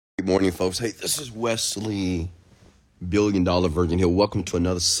Good morning, folks. Hey, this is Wesley, Billion Dollar Virgin here. Welcome to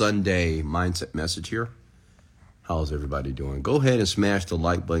another Sunday Mindset Message here. How's everybody doing? Go ahead and smash the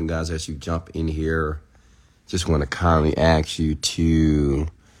like button, guys, as you jump in here. Just want to kindly ask you to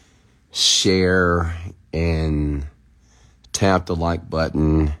share and tap the like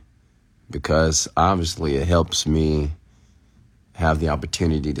button because obviously it helps me have the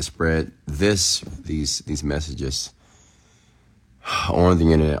opportunity to spread these messages on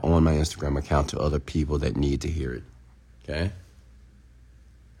the internet, on my Instagram account to other people that need to hear it. Okay?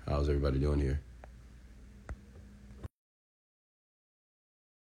 How's everybody doing here?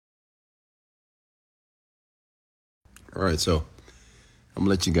 All right, so I'm going to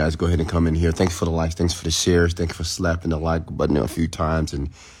let you guys go ahead and come in here. Thanks for the likes. Thanks for the shares. Thank you for slapping the like button a few times.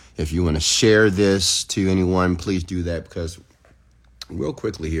 And if you want to share this to anyone, please do that because real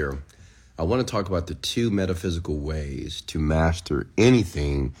quickly here, I want to talk about the 2 metaphysical ways to master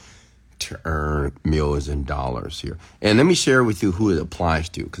anything to earn millions in dollars here. And let me share with you who it applies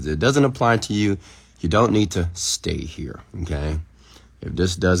to, because if it doesn't apply to you, you don't need to stay here, okay? If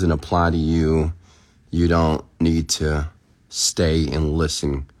this doesn't apply to you, you don't need to stay and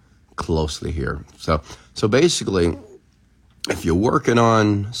listen closely here. So basically, if you're working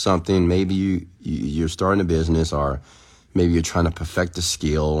on something, maybe you're starting a business, or maybe you're trying to perfect a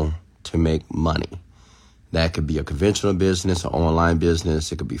skill to make money. That could be a conventional business, an online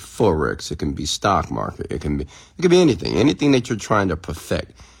business. It could be Forex. It can be stock market. It can be anything that you're trying to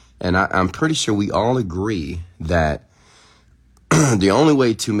perfect. And I'm pretty sure we all agree that the only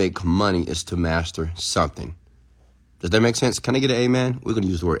way to make money is to master something. Does that make sense? Can I get an amen? We're going to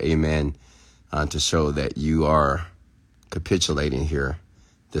use the word amen to show that you are capitulating here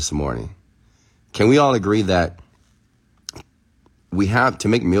this morning. Can we all agree that we have to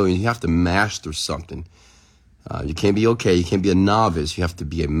make millions? You have to master something. You can't be okay. You can't be a novice. You have to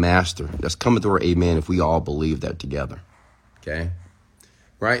be a master. That's coming through our amen if we all believe that together. Okay?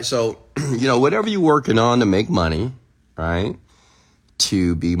 Right? So, whatever you're working on to make money, right,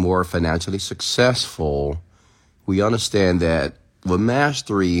 to be more financially successful, we understand that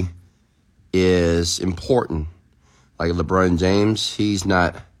mastery is important. Like LeBron James, he's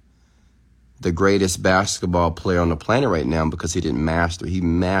not the greatest basketball player on the planet right now because he didn't master. He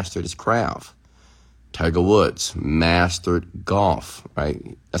mastered his craft. Tiger Woods mastered golf,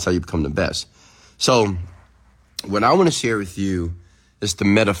 right? That's how you become the best. So what I want to share with you is the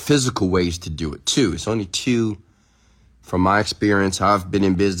metaphysical ways to do it too. It's only 2 from my experience. I've been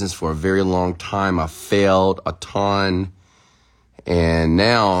in business for a very long time. I failed a ton. And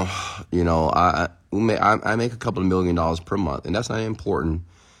now, I make a couple of $1 million per month, and that's not important,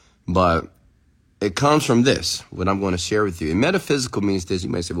 but it comes from this, what I'm going to share with you. And metaphysical means this. You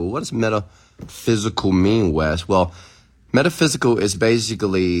may say, well, what does metaphysical mean, Wes? Well, metaphysical is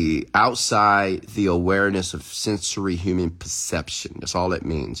basically outside the awareness of sensory human perception. That's all it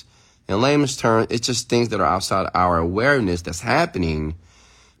means. In layman's terms, it's just things that are outside our awareness that's happening,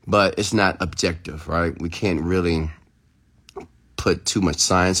 but it's not objective, right? We can't really put too much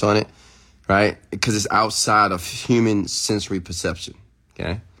science on it, right? Because it's outside of human sensory perception,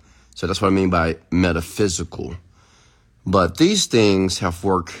 okay? So that's what I mean by metaphysical. But these things have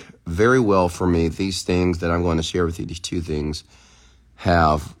worked very well for me. These things that I'm going to share with you, these 2 things,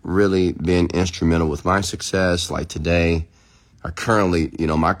 have really been instrumental with my success. Like today, I currently,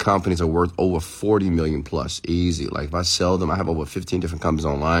 my companies are worth over 40 million plus, easy. Like if I sell them, I have over 15 different companies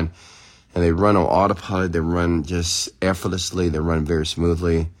online, and they run on autopilot. They run just effortlessly. They run very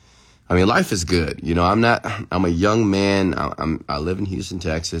smoothly. I mean, life is good. I'm a young man. I live in Houston,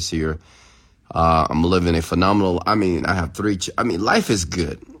 Texas here. I'm living a phenomenal, I have 3, life is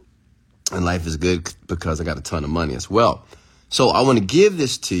good. And life is good because I got a ton of money as well. So I want to give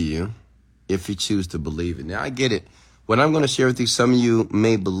this to you if you choose to believe it. Now, I get it. What I'm going to share with you, some of you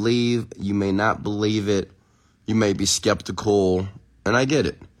may believe, you may not believe it. You may be skeptical, and I get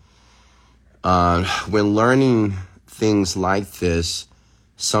it. When learning things like this,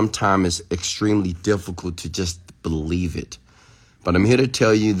 sometimes it's extremely difficult to just believe it. But I'm here to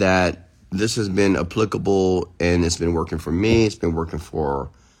tell you that this has been applicable and it's been working for me. It's been working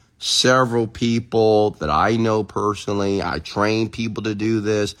for several people that I know personally. I train people to do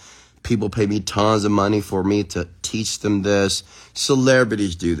this. People pay me tons of money for me to teach them this.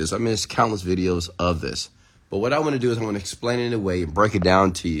 Celebrities do this. There's countless videos of this. But what I want to do is I want to explain it in a way and break it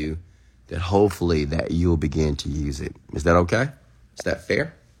down to you that hopefully that you'll begin to use it. Is that okay? Is that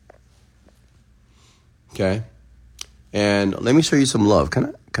fair? Okay. And let me show you some love.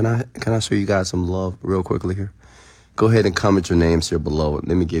 Can I show you guys some love real quickly here? Go ahead and comment your names here below.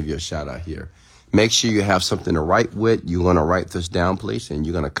 Let me give you a shout out here. Make sure you have something to write with. You're going to write this down, please, and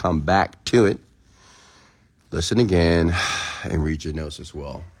you're going to come back to it. Listen again and read your notes as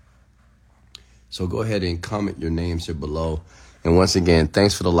well. So go ahead and comment your names here below. And once again,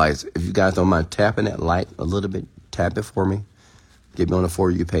 thanks for the likes. If you guys don't mind tapping that like a little bit, tap it for me. Get me on the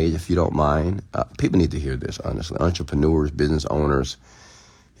For You page if you don't mind. People need to hear this, honestly. Entrepreneurs, business owners,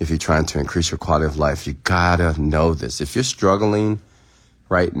 if you're trying to increase your quality of life, you gotta know this. If you're struggling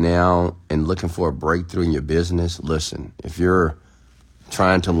right now and looking for a breakthrough in your business, listen. If you're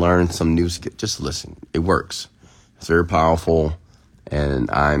trying to learn some new skill, just listen. It works. It's very powerful,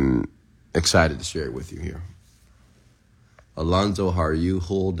 and I'm excited to share it with you here. Alonzo, how are you?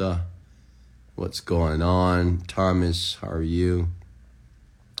 Hulda, what's going on? Thomas, how are you?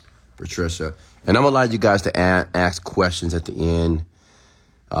 Patricia. And I'm going to allow you guys to ask questions at the end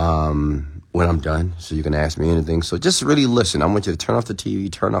when I'm done, so you can ask me anything. So just really listen. I want you to turn off the TV,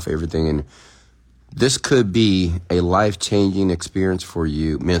 turn off everything, and this could be a life-changing experience for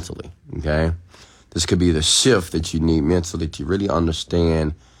you mentally, okay? This could be the shift that you need mentally to really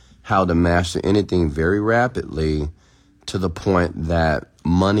understand how to master anything very rapidly to the point that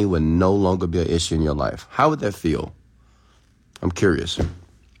money would no longer be an issue in your life. How would that feel? I'm curious.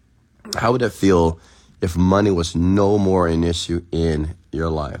 How would that feel if money was no more an issue in your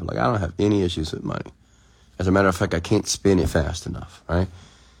life? Like, I don't have any issues with money. As a matter of fact, I can't spend it fast enough, right?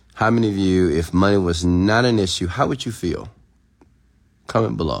 How many of you, if money was not an issue, how would you feel?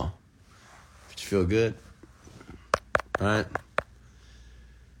 Comment below. Would you feel good? All right.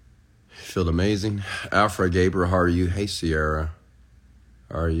 Feel amazing. Alfred Gabriel, how are you? Hey, Sierra.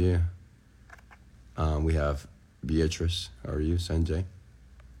 How are you? We have Beatrice. How are you? Sanjay.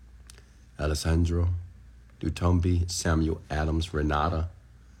 Alessandro. Dutombi. Samuel Adams. Renata.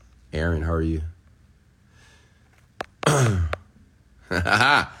 Aaron, how are you?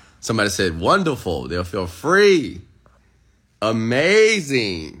 Somebody said, wonderful. They'll feel free.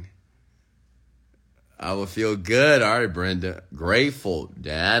 Amazing. I will feel good. All right, Brenda. Grateful.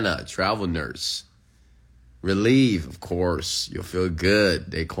 Diana, travel nurse. Relieve, of course. You'll feel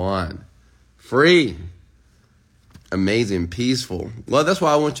good. Daquan. Free. Amazing. Peaceful. Well, that's what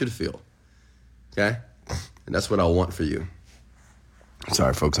I want you to feel. Okay? And that's what I want for you.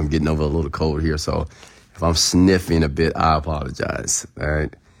 Sorry, folks. I'm getting over a little cold here, so if I'm sniffing a bit, I apologize. All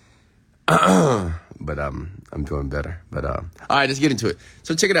right? But I'm doing better. But all right, let's get into it.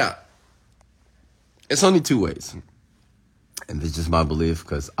 So check it out. It's only two ways. And this is just my belief,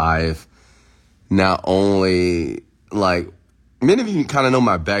 because I've not only, like, many of you kind of know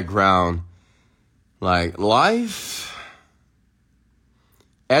my background. Like, life,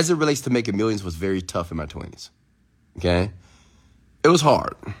 as it relates to making millions, was very tough in my 20s. Okay? It was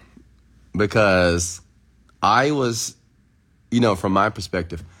hard because I was, from my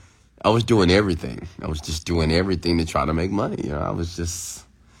perspective, I was doing everything. I was just doing everything to try to make money. I was just...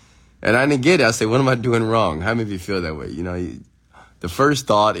 And I didn't get it. I say, what am I doing wrong? How many of you feel that way? The first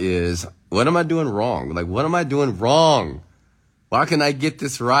thought is, what am I doing wrong? Like, what am I doing wrong? Why can't I get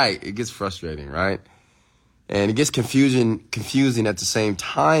this right? It gets frustrating, right? And it gets confusing at the same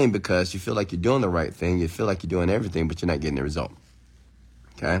time, because you feel like you're doing the right thing. You feel like you're doing everything, but you're not getting the result.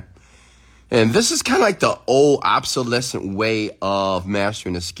 Okay? And this is kind of like the old obsolescent way of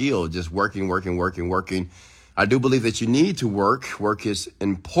mastering a skill, just working. I do believe that you need to work. Work is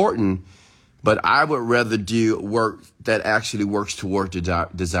important, but I would rather do work that actually works toward the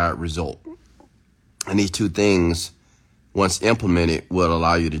desired result. And these two things, once implemented, will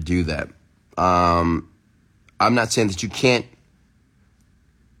allow you to do that. I'm not saying that you can't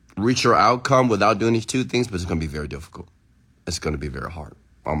reach your outcome without doing these two things, but it's going to be very difficult. It's going to be very hard.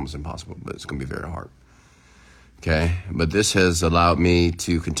 Almost impossible, but it's going to be very hard. Okay? But this has allowed me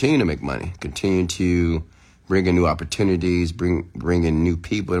to continue to make money, continue to bring in new opportunities, bring in new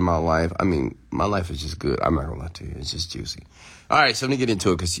people in my life. I mean, my life is just good. I'm not going to lie to you. It's just juicy. All right, so let me get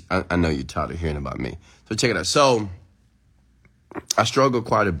into it, because I know you're tired of hearing about me. So check it out. So I struggled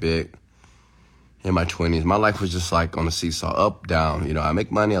quite a bit in my 20s. My life was just like on a seesaw, up, down. I make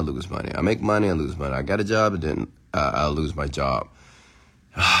money, I lose money. I make money, I lose money. I got a job, and then I lose my job.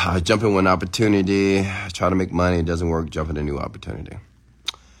 I jump in one opportunity, I try to make money, it doesn't work, jump in a new opportunity.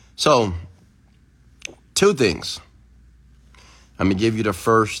 So, two things. I'm going to give you the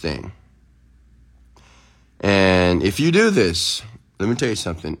first thing. And if you do this, let me tell you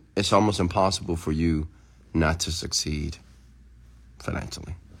something. It's almost impossible for you not to succeed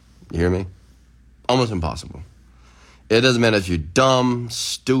financially. You hear me? Almost impossible. It doesn't matter if you're dumb,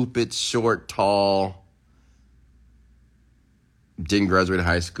 stupid, short, tall, didn't graduate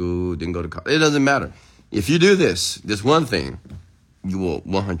high school, didn't go to college. It doesn't matter. If you do this one thing, you will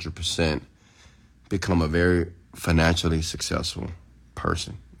 100% become a very financially successful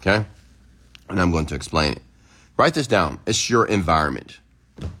person, okay? And I'm going to explain it. Write this down. It's your environment.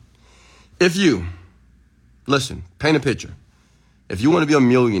 If you, listen, paint a picture. If you want to be a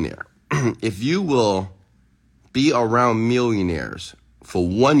millionaire, if you will be around millionaires for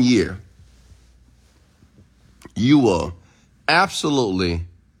 1 year, you will absolutely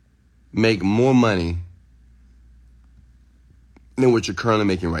make more money than what you're currently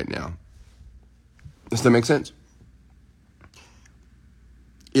making right now. Does that make sense?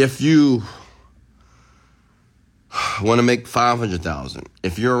 If you want to make $500,000,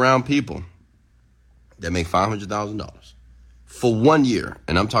 if you're around people that make $500,000 for 1 year,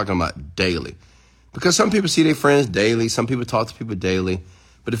 and I'm talking about daily, because some people see their friends daily, some people talk to people daily,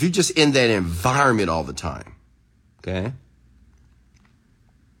 but if you're just in that environment all the time, okay,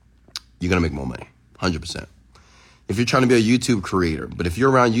 you're going to make more money, 100%. If you're trying to be a YouTube creator, but if you're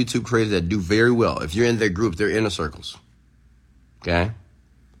around YouTube creators that do very well, if you're in their groups, their inner circles, okay,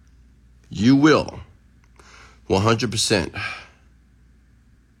 you will 100%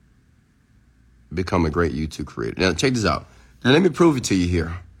 become a great YouTube creator. Now, check this out. Now, let me prove it to you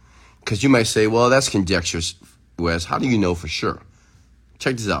here, because you might say, well, that's conjecture, Wes. How do you know for sure?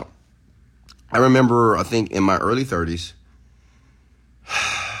 Check this out. I remember, I think in my early 30s,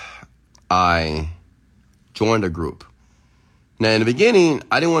 I joined a group. Now, in the beginning,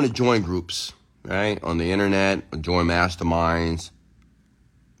 I didn't want to join groups, right, on the internet, or join masterminds.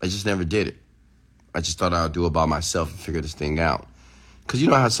 I just never did it. I just thought I would do it by myself and figure this thing out. Because you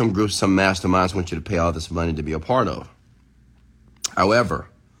know how some groups, some masterminds want you to pay all this money to be a part of. However,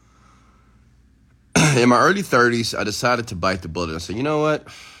 in my early 30s, I decided to bite the bullet. I said, you know what?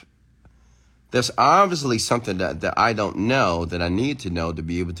 There's obviously something that I don't know that I need to know to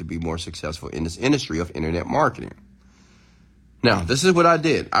be able to be more successful in this industry of internet marketing. Now, this is what I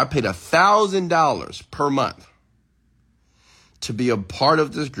did. I paid $1,000 per month to be a part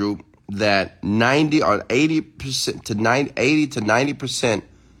of this group that 90 or 80% to 90%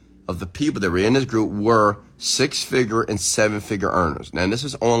 of the people that were in this group were 6-figure and 7-figure earners. Now, this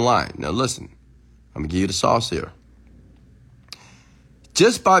is online. Now, listen, I'm going to give you the sauce here.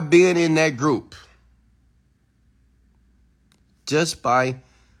 Just by being in that group, that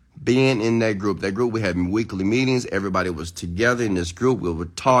group, we had weekly meetings. Everybody was together in this group. We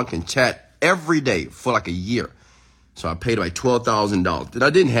would talk and chat every day for like a year. So I paid like $12,000 that I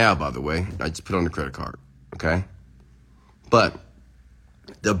didn't have, by the way. I just put on the credit card, okay? But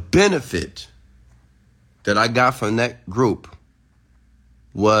the benefit that I got from that group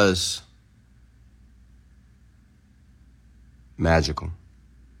was magical,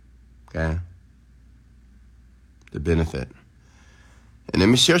 okay? The benefit. And let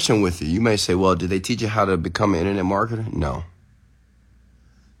me share some with you. You may say, well, did they teach you how to become an internet marketer? No.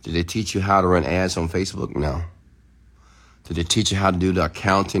 Did they teach you how to run ads on Facebook? No. Did they teach you how to do the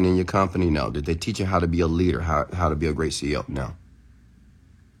accounting in your company? No. Did they teach you how to be a leader, how to be a great CEO? No.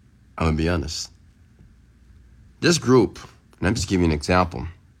 I'm going to be honest. This group, and I'm just giving you an example,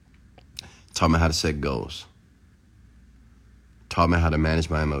 taught me how to set goals, taught me how to manage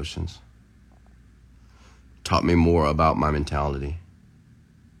my emotions, taught me more about my mentality,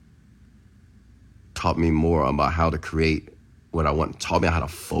 taught me more about how to create what I want, taught me how to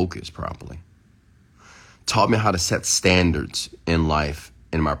focus properly, taught me how to set standards in life,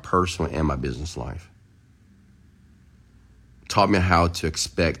 in my personal and my business life, taught me how to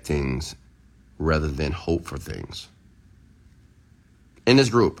expect things rather than hope for things. In this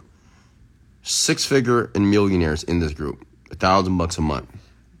group, 6-figure and millionaires in this group, $1,000 a month.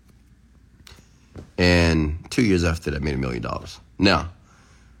 And 2 years after that, I made $1 million. Now,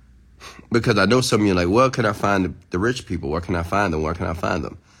 because I know some of you are like, where can I find the rich people? Where can I find them? Where can I find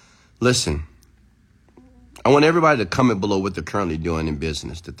them? Listen, I want everybody to comment below what they're currently doing in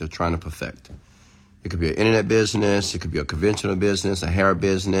business that they're trying to perfect. It could be an internet business. It could be a conventional business, a hair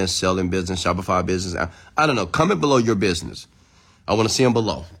business, selling business, Shopify business. I don't know. Comment below your business. I want to see them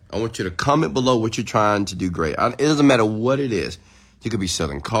below. I want you to comment below what you're trying to do great. It doesn't matter what it is. You could be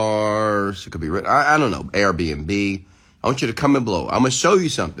selling cars. You could be, I don't know, Airbnb. I want you to comment below. I'm going to show you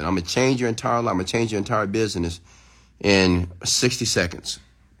something. I'm going to change your entire life. I'm going to change your entire business in 60 seconds.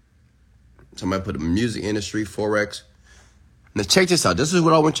 Somebody put the music industry, Forex. Now check this out. This is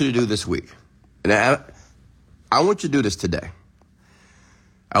what I want you to do this week. And I want you to do this today.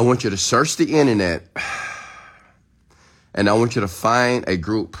 I want you to search the internet and I want you to find a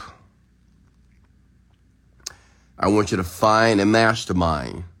group. I want you to find a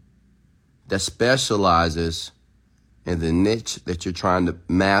mastermind that specializes in the niche that you're trying to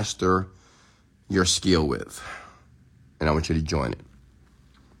master your skill with. And I want you to join it.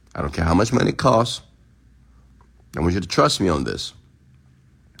 I don't care how much money it costs. I want you to trust me on this.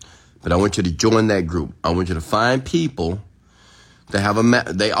 But I want you to join that group. I want you to find people that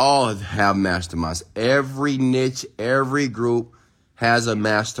have they all have masterminds. Every niche, every group has a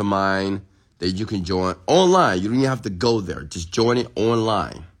mastermind that you can join online. You don't even have to go there. Just join it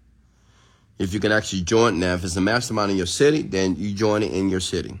online. If you can actually join now, if it's a mastermind in your city, then you join it in your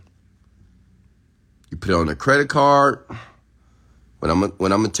city. You put it on a credit card. What I'm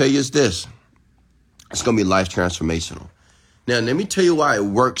going to tell you is this. It's going to be life transformational. Now, let me tell you why it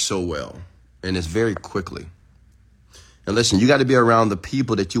works so well. And it's very quickly. And listen, you got to be around the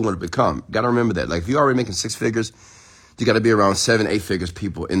people that you want to become. You got to remember that. Like if you're already making 6 figures, you got to be around 7, 8 figures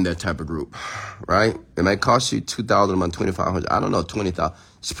people in that type of group, right? It might cost you $2,000 a month, $2,500. I don't know, $20,000.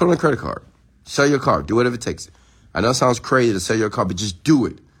 Just put on a credit card. Sell your car. Do whatever it takes. I know it sounds crazy to sell your car, but just do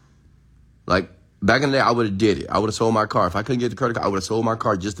it. Like back in the day, I would have did it. I would have sold my car. If I couldn't get the credit card, I would have sold my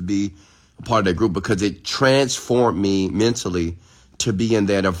car just to be a part of that group because it transformed me mentally to be in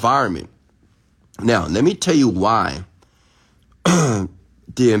that environment. Now, let me tell you why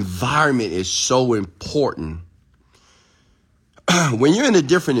the environment is so important. When you're in a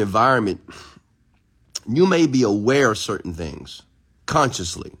different environment, you may be aware of certain things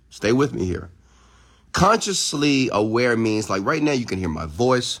consciously. Stay with me here. Consciously aware means like right now you can hear my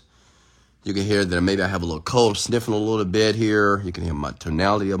voice. You can hear that maybe I have a little cold, I'm sniffing a little bit here. You can hear my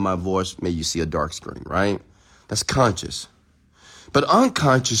tonality of my voice. Maybe you see a dark screen, right? That's conscious. But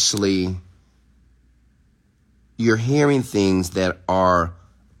unconsciously, you're hearing things that are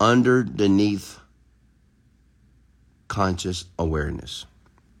underneath conscious awareness.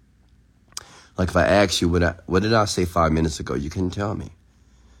 Like if I ask you, what did I say 5 minutes ago? You couldn't tell me.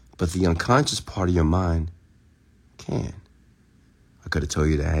 But the unconscious part of your mind can. I could have told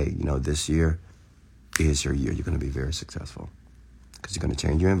you that, hey, this year is your year. You're going to be very successful because you're going to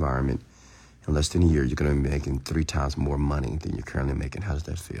change your environment. In less than a year, you're going to be making 3 times more money than you're currently making. How does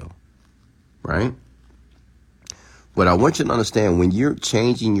that feel? Right? What I want you to understand, when you're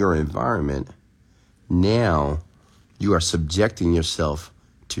changing your environment, now you are subjecting yourself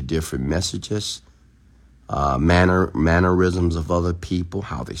to different messages, mannerisms of other people,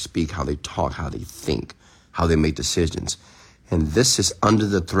 how they speak, how they talk, how they think, how they make decisions. And this is under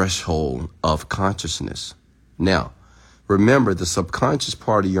the threshold of consciousness. Now, remember, the subconscious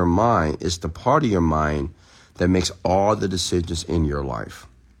part of your mind is the part of your mind that makes all the decisions in your life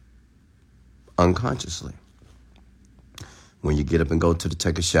unconsciously. When you get up and go to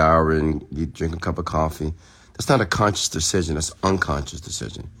take a shower and you drink a cup of coffee, that's not a conscious decision. That's an unconscious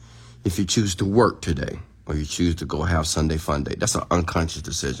decision. If you choose to work today or you choose to go have Sunday fun day, that's an unconscious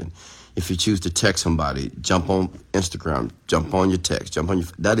decision. If you choose to text somebody, jump on Instagram, jump on your text,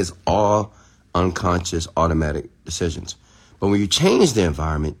 that is all unconscious, automatic decisions. But when you change the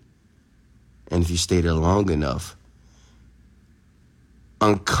environment, and if you stay there long enough,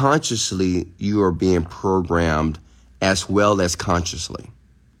 unconsciously you are being programmed as well as consciously.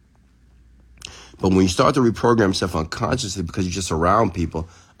 But when you start to reprogram yourself unconsciously because you're just around people,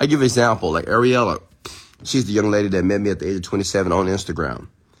 I give an example, like Ariella, she's the young lady that met me at the age of 27 on Instagram.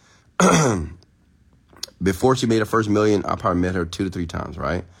 Before she made her first million, I probably met her 2 to 3 times,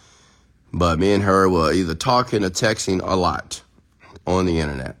 right? But me and her were either talking or texting a lot on the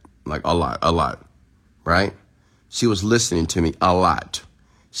internet, like a lot, right? She was listening to me a lot.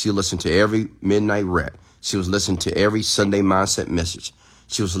 She listened to every midnight rap. She was listening to every Sunday mindset message.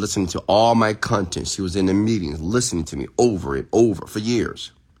 She was listening to all my content. She was in the meetings listening to me over and over for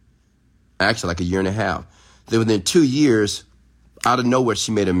years. Actually, like a year and a half. Then within 2 years, out of nowhere,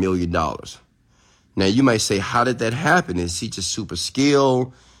 she made $1 million. Now, you might say, how did that happen? Is she just super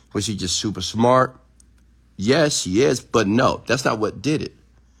skilled? Was she just super smart? Yes, she is, but no, that's not what did it.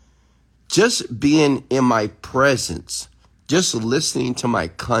 Just being in my presence, just listening to my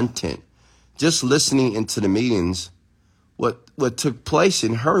content, just listening into the meetings, what took place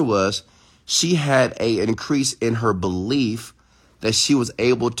in her was she had an increase in her belief that she was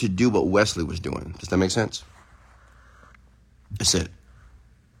able to do what Wesley was doing. Does that make sense? That's it.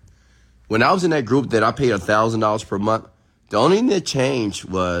 When I was in that group that I paid $1,000 per month, the only thing that changed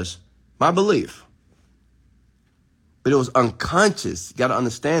was my belief. But it was unconscious. You got to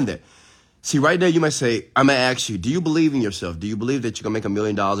understand that. See, right now you might say, I might ask you, do you believe in yourself? Do you believe that you're going to make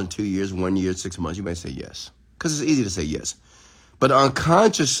 $1 million in 2 years, 1 year, 6 months? You might say yes, because it's easy to say yes. But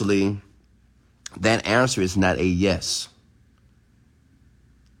unconsciously, that answer is not a yes.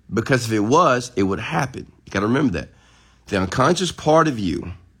 Because if it was, it would happen. You got to remember that. The unconscious part of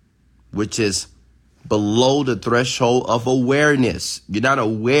you, which is below the threshold of awareness. You're not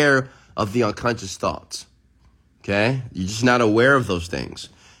aware of the unconscious thoughts. Okay? You're just not aware of those things.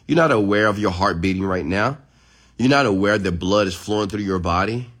 You're not aware of your heart beating right now. You're not aware that blood is flowing through your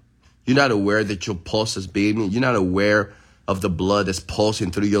body. You're not aware that your pulse is beating. You're not aware of the blood that's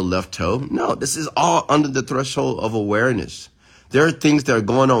pulsing through your left toe. No, this is all under the threshold of awareness. There are things that are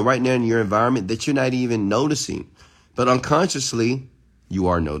going on right now in your environment that you're not even noticing. But unconsciously, you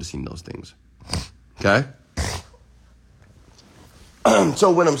are noticing those things. Okay?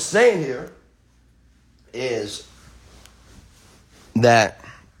 So what I'm saying here is that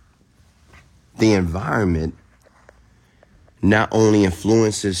the environment not only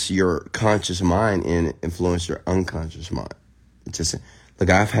influences your conscious mind and influences your unconscious mind. It's just, look,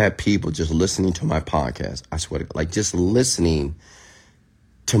 I've had people just listening to my podcast. I swear to God, like just listening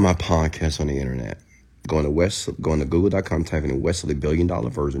to my podcast on the internet. Going to Google.com, typing in Wesley $1 billion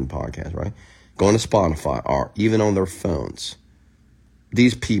version podcast, right? Going to Spotify or even on their phones.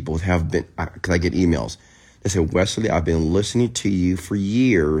 These people have been, because I get emails. They say, Wesley, I've been listening to you for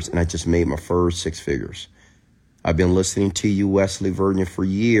years and I just made my first 6 figures. I've been listening to you, Wesley Virgin, for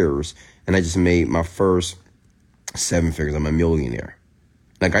years, and I just made my first 7 figures. I'm a millionaire.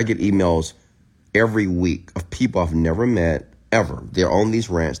 Like, I get emails every week of people I've never met, ever. They're on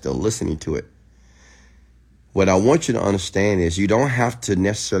these rants. They're listening to it. What I want you to understand is you don't have to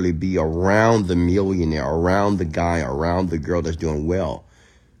necessarily be around the millionaire, around the guy, around the girl that's doing well,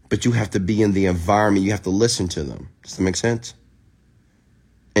 but you have to be in the environment. You have to listen to them. Does that make sense?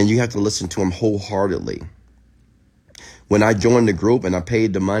 And you have to listen to them wholeheartedly. When I joined the group and I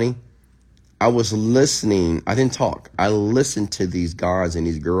paid the money, I was listening. I didn't talk. I listened to these guys and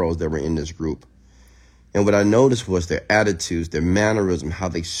these girls that were in this group. And what I noticed was their attitudes, their mannerism, how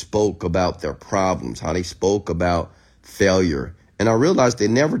they spoke about their problems, how they spoke about failure. And I realized they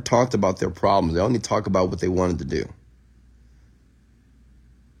never talked about their problems. They only talked about what they wanted to do.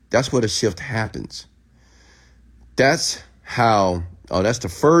 That's where the shift happens. That's the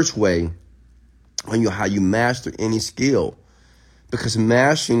first way on how you master any skill. Because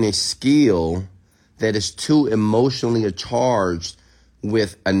mastering a skill that is too emotionally charged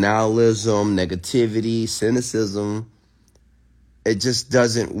with annihilation, negativity, cynicism, it just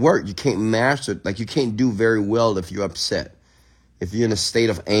doesn't work. You can't master it. Like, you can't do very well if you're upset. If you're in a state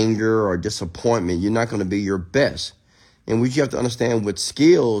of anger or disappointment, you're not going to be your best. And what you have to understand with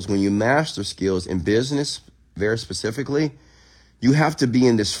skills, when you master skills in business, very specifically, you have to be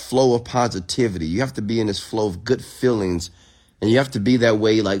in this flow of positivity. You have to be in this flow of good feelings. And you have to be that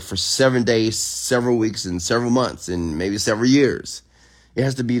way like for 7 days, several weeks, and several months, and maybe several years. It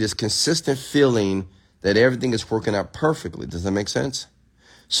has to be this consistent feeling that everything is working out perfectly. Does that make sense?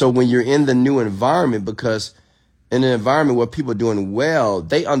 So when you're in the new environment, because in an environment where people are doing well,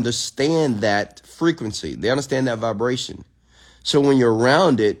 they understand that frequency. They understand that vibration. So when you're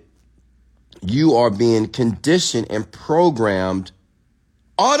around it, you are being conditioned and programmed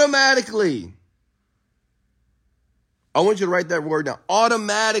automatically. I want you to write that word down.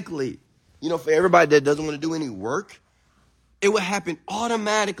 Automatically. You know, for everybody that doesn't want to do any work, it will happen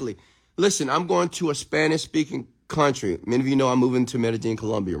automatically. Listen, I'm going to a Spanish-speaking country. Many of you know I'm moving to Medellin,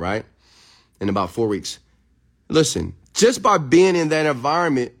 Colombia, right? In about 4 weeks. Listen, just by being in that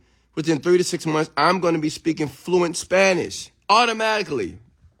environment, within 3 to 6 months, I'm going to be speaking fluent Spanish automatically.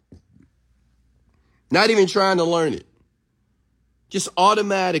 Not even trying to learn it. Just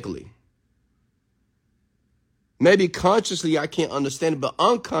automatically. Maybe consciously I can't understand it, but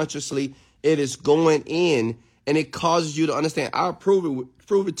unconsciously it is going in and it causes you to understand. I'll prove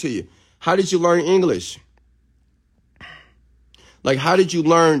it to you. How did you learn English? Like, how did you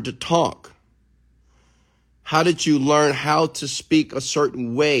learn to talk? How did you learn how to speak a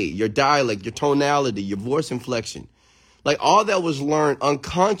certain way? Your dialect, your tonality, your voice inflection. Like, all that was learned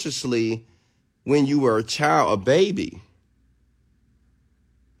unconsciously when you were a child, a baby.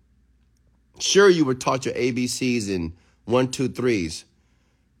 Sure, you were taught your ABCs and 1, 2, 3s,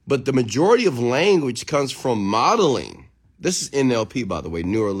 but the majority of language comes from modeling. This is NLP, by the way,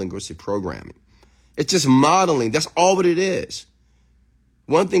 neuro-linguistic programming. It's just modeling. That's all what it is.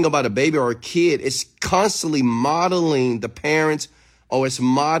 One thing about a baby or a kid, it's constantly modeling the parents or it's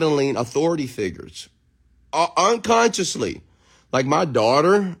modeling authority figures unconsciously. Like my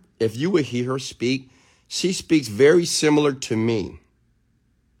daughter, if you would hear her speak, she speaks very similar to me.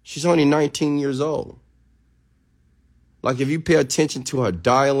 She's only 19 years old. Like, if you pay attention to her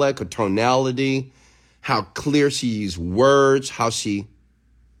dialect, her tonality, how clear she uses words, how she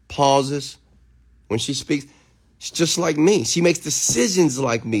pauses when she speaks, it's just like me. She makes decisions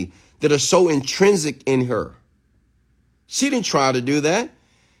like me that are so intrinsic in her. She didn't try to do that.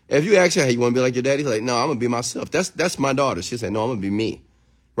 If you ask her, hey, you want to be like your daddy? She's like, no, I'm going to be myself. That's my daughter. She'll say, no, I'm going to be me.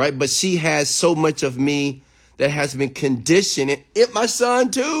 Right? But she has so much of me that has been conditioned, and my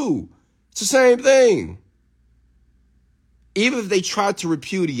son too. It's the same thing. Even if they try to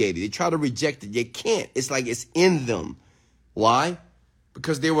repudiate it, they try to reject it, they can't. It's like it's in them. Why?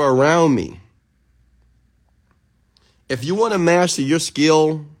 Because they were around me. If you want to master your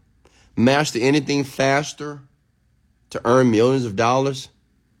skill, master anything faster to earn millions of dollars,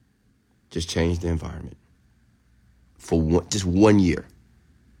 just change the environment for just 1 year.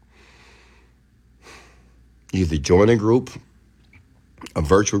 You either join a group, a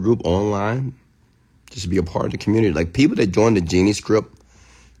virtual group online, just be a part of the community. Like people that join the Genie Script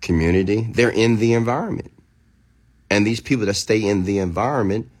community, they're in the environment. And these people that stay in the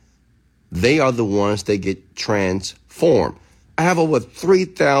environment, they are the ones that get transformed. I have over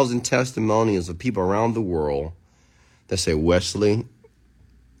 3,000 testimonials of people around the world that say, Wesley,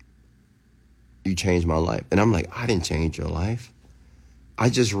 you changed my life. And I'm like, I didn't change your life. I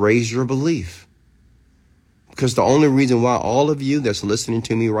just raised your belief. Because the only reason why all of you that's listening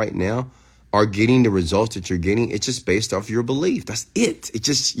to me right now are getting the results that you're getting, it's just based off your belief. That's it. It's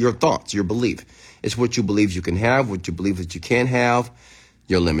just your thoughts, your belief. It's what you believe you can have, what you believe that you can't have,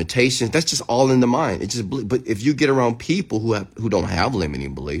 your limitations. That's just all in the mind. It's just, but if you get around people who don't have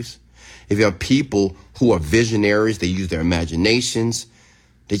limiting beliefs, if you have people who are visionaries, they use their imaginations,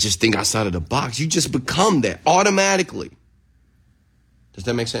 they just think outside of the box, you just become that automatically. Does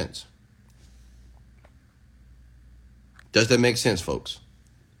that make sense? Does that make sense, folks?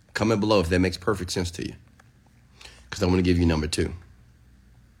 Comment below if that makes perfect sense to you. Because I want to give you number 2.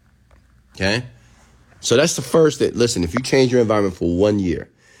 Okay? So that's the first that, listen, if you change your environment for 1 year,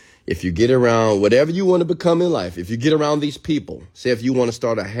 if you get around whatever you want to become in life, if you get around these people, say if you want to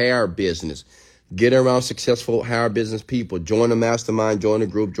start a hair business, get around successful hair business people, join a mastermind, join a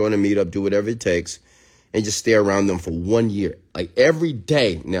group, join a meetup, do whatever it takes, and just stay around them for 1 year. Like every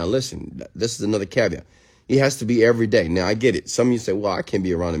day. Now, listen, this is another caveat. It has to be every day. Now, I get it. Some of you say, well, I can't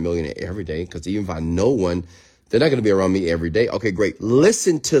be around a millionaire every day because even if I know one, they're not going to be around me every day. Okay, great.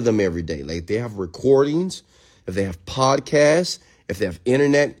 Listen to them every day. Like they have recordings, if they have podcasts, if they have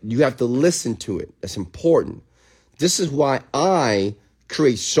internet, you have to listen to it. That's important. This is why I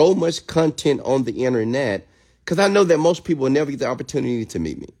create so much content on the internet because I know that most people will never get the opportunity to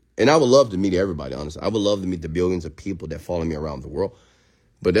meet me. And I would love to meet everybody, honestly. I would love to meet the billions of people that follow me around the world.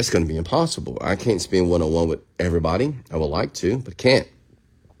 But that's going to be impossible. I can't spend one-on-one with everybody. I would like to, but can't.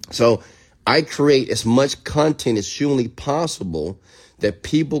 So I create as much content as humanly possible that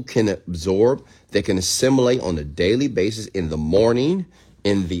people can absorb, they can assimilate on a daily basis in the morning,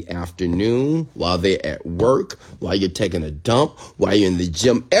 in the afternoon, while they're at work, while you're taking a dump, while you're in the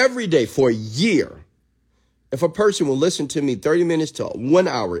gym, every day for a year. If a person will listen to me 30 minutes to 1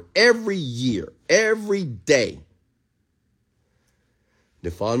 hour every year, every day, the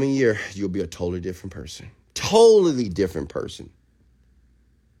following year, you'll be a totally different person. Totally different person.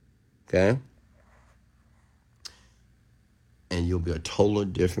 Okay? And you'll be a totally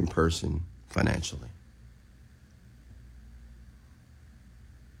different person financially.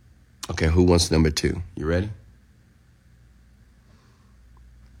 Okay, who wants number 2? You ready?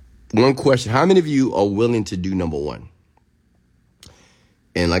 One question. How many of you are willing to do number 1?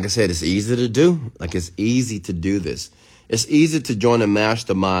 And like I said, it's easy to do. Like it's easy to do this. It's easy to join a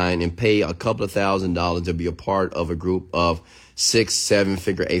mastermind and pay a couple of $1,000s to be a part of a group of 6,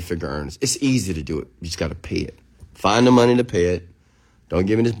 7-figure, 8-figure earners. It's easy to do it. You just got to pay it. Find the money to pay it. Don't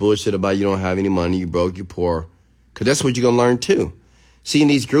give me this bullshit about you don't have any money, you broke, you poor. Because that's what you're going to learn too. See, in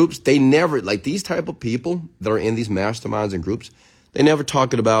these groups, they never, like these type of people that are in these masterminds and groups, they never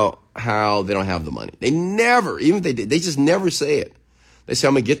talking about how they don't have the money. They never, even if they did, they just never say it. They say,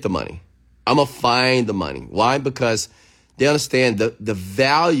 I'm going to get the money. I'm going to find the money. Why? Because they understand the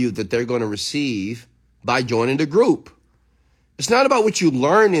value that they're going to receive by joining the group. It's not about what you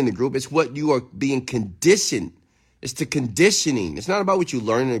learn in the group. It's what you are being conditioned. It's the conditioning. It's not about what you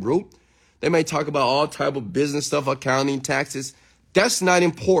learn in the group. They may talk about all type of business stuff, accounting, taxes. That's not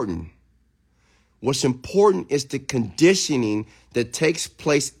important. What's important is the conditioning that takes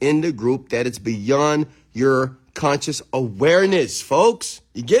place in the group that is beyond your conscious awareness, folks.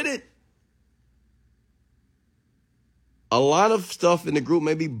 You get it? A lot of stuff in the group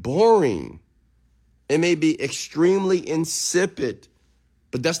may be boring. It may be extremely insipid,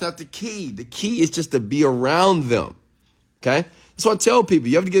 but that's not the key. The key is just to be around them. Okay? So I tell people,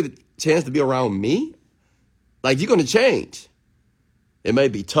 you have to get a chance to be around me. Like, you're going to change. It may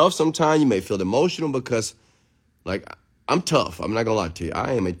be tough sometimes. You may feel emotional because, like, I'm tough. I'm not going to lie to you.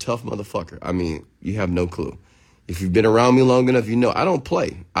 I am a tough motherfucker. I mean, you have no clue. If you've been around me long enough, you know I don't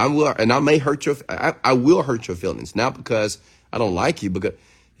play. I will, and I may hurt I will hurt your feelings. Not because I don't like you, because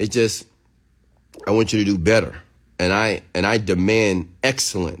it's just, I want you to do better. And I demand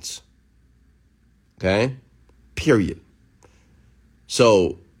excellence. Okay? Period.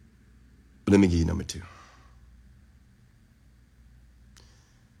 So let me give you number 2.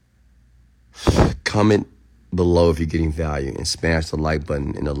 Comment below if you're getting value and smash the like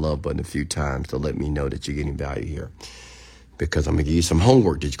button and the love button a few times to let me know that you're getting value here. Because I'm going to give you some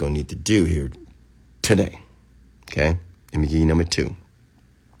homework that you're going to need to do here today. Okay? Let me give you number 2.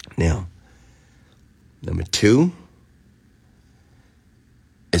 Now, number 2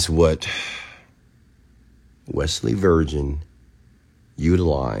 is what Wesley Virgin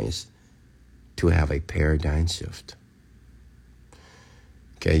utilized to have a paradigm shift.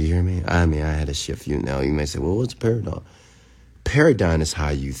 Okay, you hear me? I mean, I had a shift. You may say, well, what's a paradigm? Paradigm is how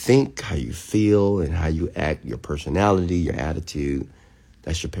you think, how you feel, and how you act, your personality, your attitude.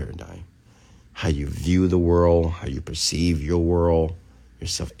 That's your paradigm. How you view the world, how you perceive your world, your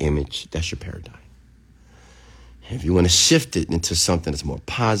self-image, that's your paradigm. If you want to shift it into something that's more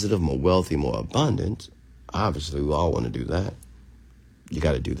positive, more wealthy, more abundant, obviously we all want to do that. You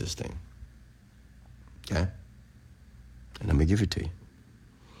got to do this thing. Okay? And let me give it to you.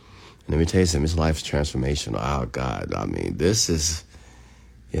 And let me tell you something, this life's transformational. Oh, God. I mean, this is,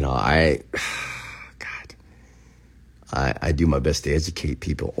 I do my best to educate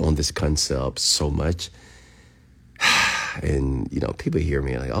people on this concept so much. And, people hear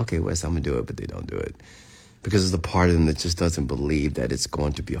me like, okay, Wes, I'm going to do it, but they don't do it. Because there's a part of them that just doesn't believe that it's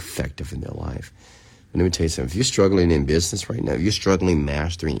going to be effective in their life. And let me tell you something, if you're struggling in business right now, if you're struggling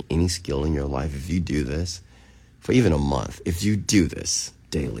mastering any skill in your life, if you do this for even a month, if you do this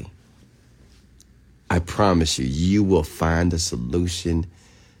daily, I promise you, you will find a solution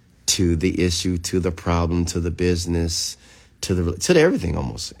to the issue, to the problem, to the business, to everything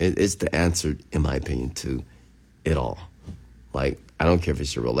almost. It's the answer, in my opinion, to it all. Like, I don't care if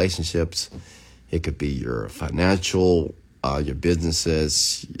it's your relationships, it could be your financial, your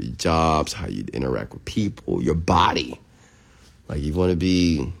businesses, your jobs, how you interact with people, your body. Like, you want to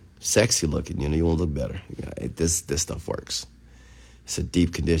be sexy looking, you want to look better. This stuff works. It's a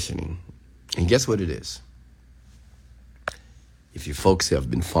deep conditioning. And guess what it is? If you folks have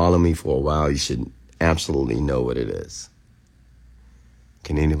been following me for a while, you should absolutely know what it is.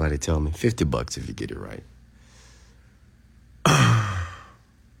 Can anybody tell me? $50 if you get it right.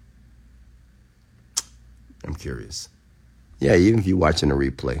 I'm curious. Yeah, even if you're watching a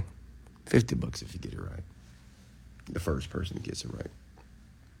replay, $50 if you get it right. The first person who gets it right.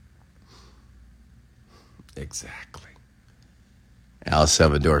 Exactly. Al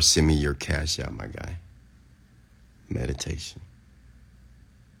Salvador, send me your cash out, my guy. Meditation.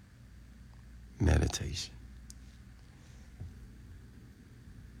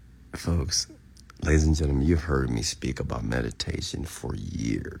 Folks, ladies and gentlemen, you've heard me speak about meditation for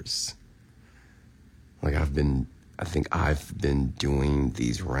years. Like I think I've been doing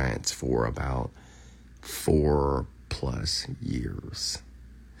these rants for about 4+ years.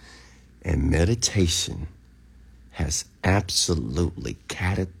 And meditation has absolutely,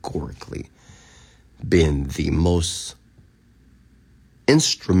 categorically been the most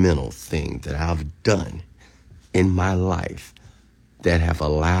instrumental thing that I've done in my life that have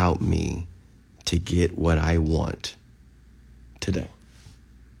allowed me to get what I want today.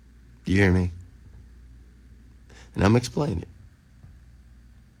 You hear me? And I'm explaining it.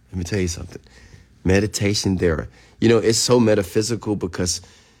 Let me tell you something. Meditation there, it's so metaphysical because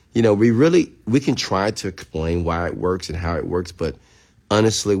we can try to explain why it works and how it works, but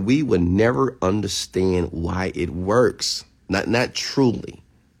honestly, we would never understand why it works. Not truly.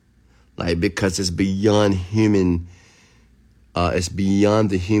 Because it's beyond human, it's beyond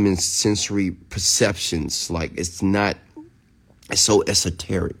the human sensory perceptions. It's so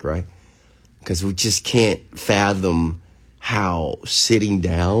esoteric, right? Because we just can't fathom how sitting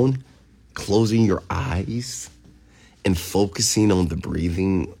down, closing your eyes, and focusing on the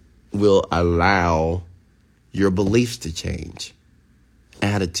breathing will allow your beliefs to change,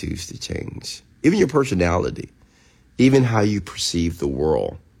 attitudes to change, even your personality, even how you perceive the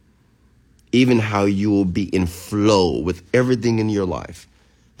world, even how you will be in flow with everything in your life.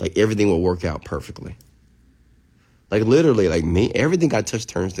 Everything will work out perfectly. Literally, me, everything I touch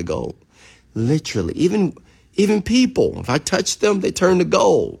turns to gold. Literally, even people, if I touch them, they turn to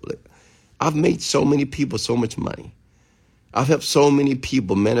gold. I've made so many people so much money. I've helped so many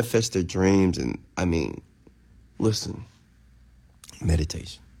people manifest their dreams. And listen,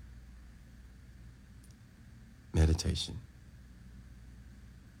 meditation. And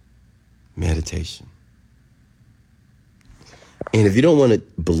if you don't want to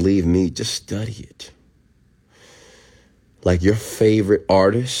believe me, just study it. Your favorite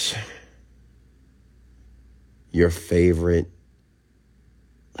artist, your favorite,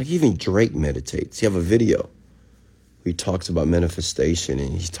 like even Drake meditates. He have a video. He talks about manifestation,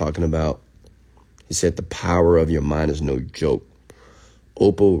 and he's talking about, he said, the power of your mind is no joke.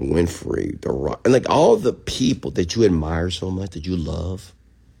 Oprah Winfrey, The Rock, and like all the people that you admire so much, that you love,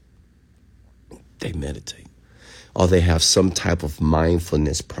 they meditate. Or they have some type of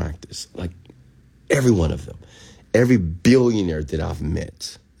mindfulness practice. Like every one of them. Every billionaire that I've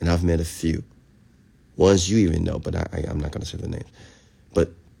met, and I've met a few, ones you even know, but I'm not going to say the names.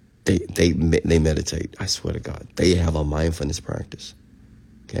 But they meditate. I swear to God, they have a mindfulness practice.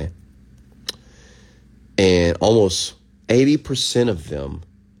 Okay, and almost 80% of them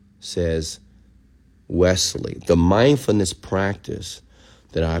says, Wesley, the mindfulness practice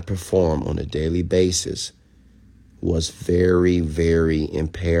that I perform on a daily basis was very, very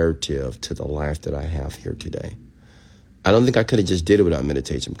imperative to the life that I have here today. I don't think I could have just did it without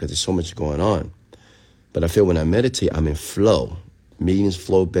meditation because there's so much going on. But I feel when I meditate, I'm in flow. Meetings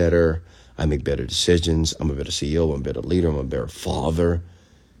flow better. I make better decisions. I'm a better CEO. I'm a better leader. I'm a better father.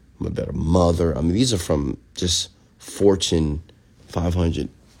 I'm a better mother. I mean, these are from just Fortune 500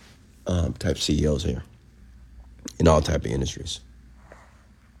 type CEOs here in all type of industries.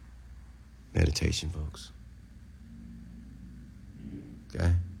 Meditation, folks.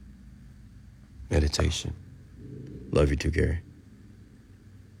 Okay? Meditation. Love you too, Gary.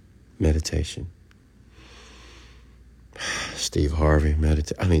 Meditation. Steve Harvey,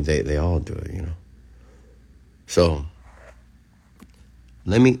 meditate. I mean, they all do it, you know. So,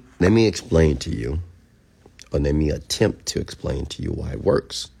 let me explain to you, or let me attempt to explain to you why it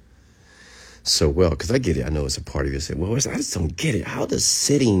works so well. Because I get it. I know it's a part of you that say, well, I just don't get it. How does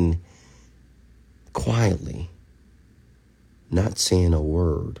sitting quietly, not saying a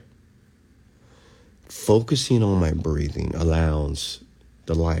word, focusing on my breathing allows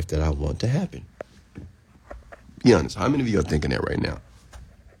the life that I want to happen? Be honest. How many of you are thinking that right now?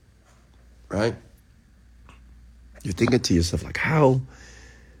 Right? You're thinking to yourself, like, how?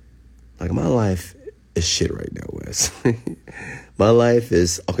 Like, my life is shit right now, Wes. My life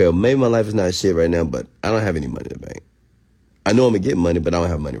is, okay, well, maybe my life is not shit right now, but I don't have any money in the bank. I know I'm going to get money, but I don't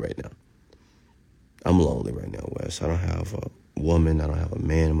have money right now. I'm lonely right now, Wes. I don't have a woman. I don't have a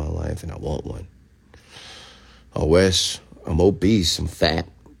man in my life, and I want one. Oh, Wes, I'm obese. I'm fat.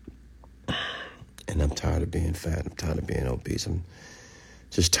 And I'm tired of being fat. I'm tired of being obese. I'm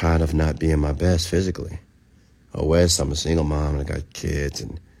just tired of not being my best physically. Oh, Wes, I'm a single mom and I got kids,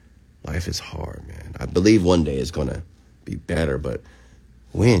 and life is hard, man. I believe one day it's going to be better, but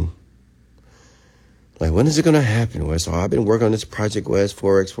when? Like, when is it going to happen, Wes? So I've been working on this project, Wes,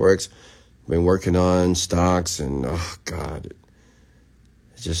 Forex. Been working on stocks, and, oh, God.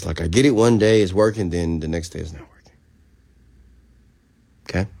 It's just like I get it one day, it's working, then the next day it's not working.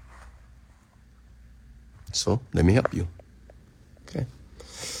 Okay? So let me help you. Okay.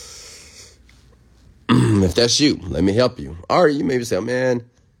 If that's you, let me help you. Or you maybe say, man,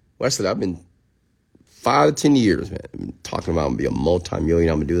 Wesley, I've been 5 to 10 years, man, I'm talking about I'm going to be a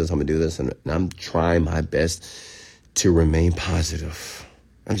multi-millionaire. I'm going to do this. And I'm trying my best to remain positive.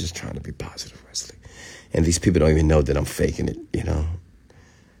 I'm just trying to be positive, Wesley. And these people don't even know that I'm faking it, you know,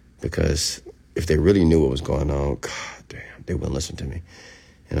 because if they really knew what was going on, God damn, they wouldn't listen to me.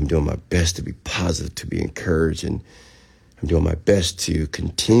 And I'm doing my best to be positive, to be encouraged, and I'm doing my best to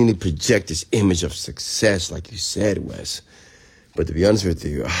continually project this image of success, like you said, Wes. But to be honest with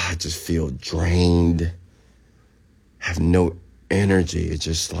you, I just feel drained, have no energy. It's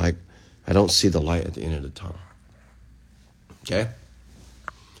just like I don't see the light at the end of the tunnel. Okay?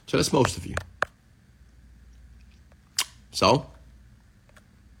 So that's most of you. So,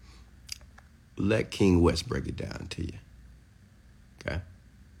 let King West break it down to you. Okay?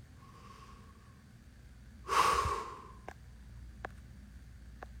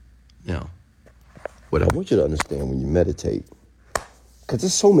 Now, what I want you to understand when you meditate, because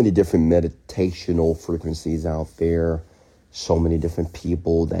there's so many different meditational frequencies out there, so many different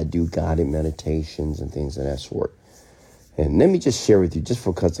people that do guided meditations and things of that sort. And let me just share with you, just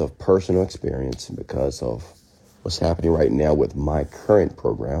because of personal experience and because of what's happening right now with my current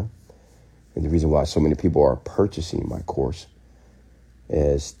program, and the reason why so many people are purchasing my course,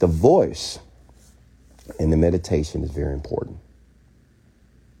 is the voice in the meditation is very important.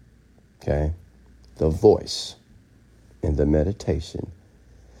 Okay? The voice in the meditation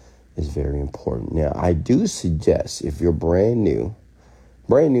is very important. Now, I do suggest if you're brand new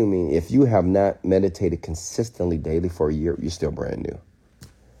meaning if you have not meditated consistently daily for a year, you're still brand new.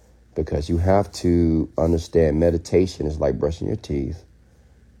 Because you have to understand meditation is like brushing your teeth,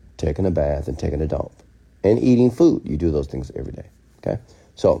 taking a bath, and taking a dump, and eating food. You do those things every day. Okay?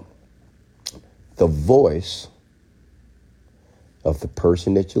 So, the voice of the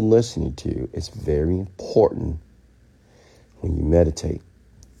person that you're listening to is very important when you meditate.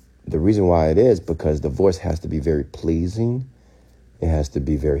 The reason why it is because the voice has to be very pleasing. It has to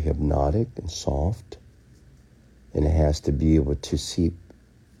be very hypnotic and soft. And it has to be able to seep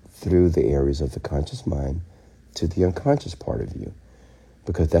through the areas of the conscious mind to the unconscious part of you.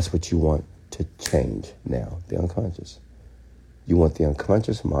 Because that's what you want to change now, the unconscious. You want the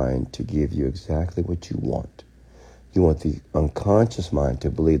unconscious mind to give you exactly what you want. You want the unconscious mind to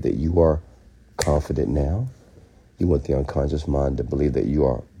believe that you are confident now. You want the unconscious mind to believe that you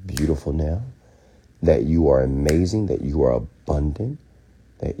are beautiful now, that you are amazing, that you are abundant,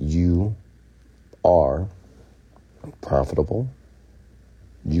 that you are profitable,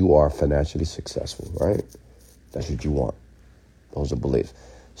 you are financially successful, right? That's what you want. Those are beliefs.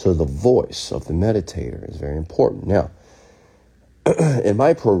 So the voice of the meditator is very important. Now, in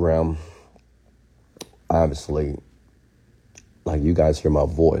my program, obviously, like you guys hear my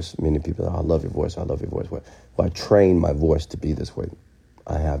voice. Many people say, I love your voice. I love your voice. Well, I train my voice to be this way.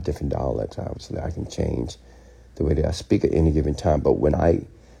 I have different dialects. Obviously, I can change the way that I speak at any given time. But when I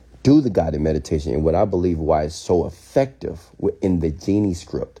do the guided meditation, and what I believe why it's so effective in the genie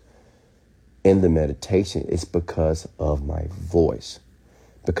script, in the meditation, is because of my voice.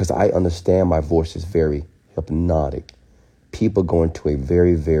 Because I understand my voice is very hypnotic. People go into a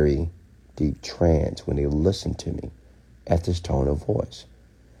very, very deep trance when they listen to me at this tone of voice.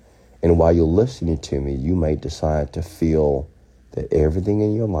 And while you're listening to me, you may decide to feel that everything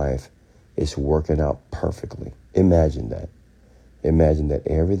in your life is working out perfectly. Imagine that. Imagine that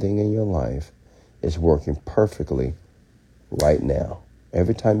everything in your life is working perfectly right now.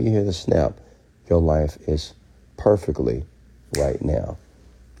 Every time you hear the snap, your life is perfectly right now.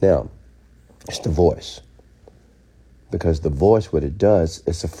 Now, it's the voice. Because the voice, what it does,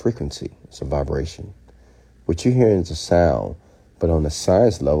 it's a frequency. It's a vibration. What you're hearing is a sound, but on the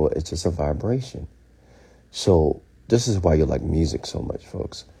science level, it's just a vibration. So this is why you like music so much,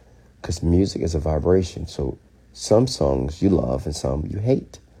 folks. Because music is a vibration. So some songs you love and some you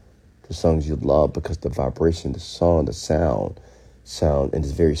hate. The songs you love because the vibration, the song, the sound, and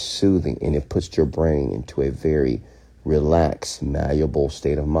it's very soothing, and it puts your brain into a very relaxed, malleable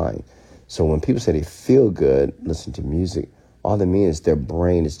state of mind. So when people say they feel good, listen to music, all they mean is their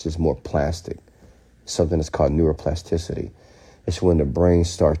brain is just more plastic. Something that's called neuroplasticity. It's when the brain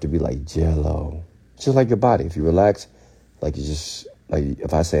starts to be like jello. Just like your body. If you relax, like you just, like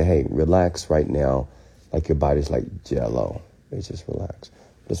if I say, hey, relax right now, like your body's like jello. It's just relax.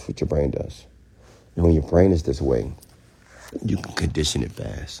 That's what your brain does. And when your brain is this way, you can condition it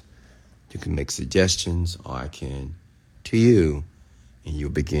fast. You can make suggestions, or I can, to you, and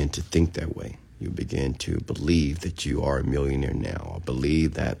you'll begin to think that way. You begin to believe that you are a millionaire now, or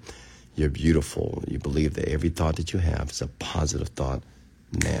believe that you're beautiful. You believe that every thought that you have is a positive thought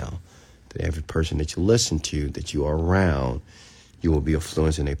now. That every person that you listen to, that you are around, you will be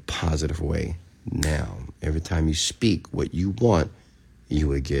influenced in a positive way now. Every time you speak what you want, you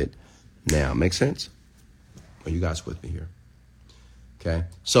will get now. Make sense? Are you guys with me here? Okay.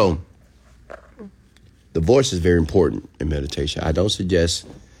 So the voice is very important in meditation. I don't suggest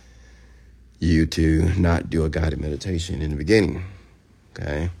you to not do a guided meditation in the beginning.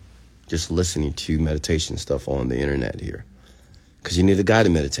 Okay. Just listening to meditation stuff on the internet here. Because you need a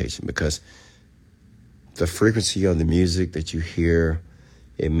guided meditation, because the frequency of the music that you hear,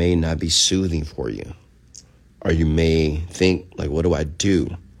 it may not be soothing for you. Or you may think, like, what do I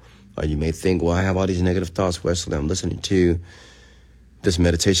do? Or you may think, well, I have all these negative thoughts, Wesley. I'm listening to this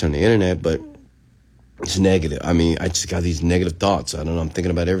meditation on the internet, but it's negative. I mean, I just got these negative thoughts. I don't know. I'm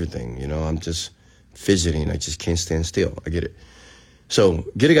thinking about everything. You know, I'm just fidgeting. I just can't stand still. I get it. So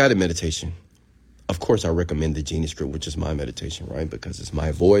get a guided meditation. Of course, I recommend the Genie Script, which is my meditation, right? Because it's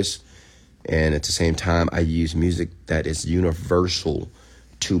my voice. And at the same time, I use music that is universal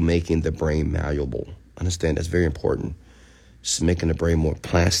to making the brain malleable. Understand, that's very important. It's making the brain more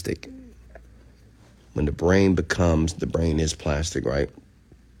plastic. When the brain is plastic, right?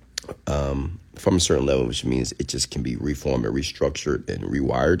 From a certain level, which means it just can be reformed and restructured and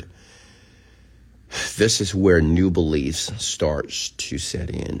rewired. This is where new beliefs starts to set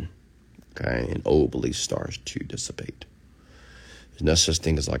in, okay? And old beliefs starts to dissipate. There's no such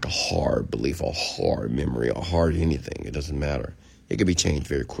thing as like a hard belief, a hard memory, a hard anything. It doesn't matter. It can be changed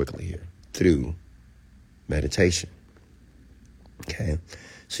very quickly here through meditation, okay?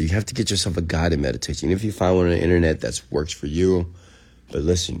 So you have to get yourself a guided meditation. If you find one on the internet that works for you, but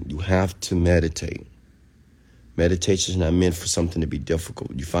listen, you have to meditate. Meditation is not meant for something to be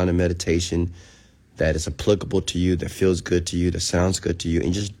difficult. You find a meditation that is applicable to you, that feels good to you, that sounds good to you,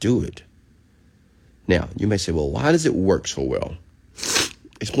 and just do it. Now, you may say, well, why does it work so well?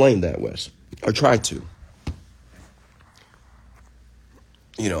 explain that, Wes, or try to.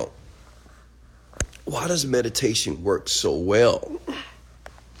 Why does meditation work so well?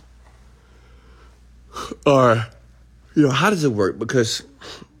 Or, how does it work? Because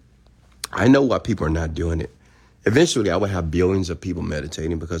I know why people are not doing it. Eventually, I would have billions of people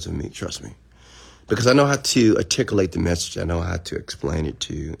meditating because of me, trust me. Because I know how to articulate the message. I know how to explain it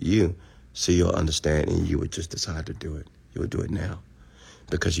to you so you'll understand and you would just decide to do it. You'll do it now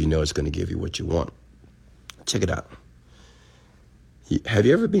because you know it's going to give you what you want. Check it out. Have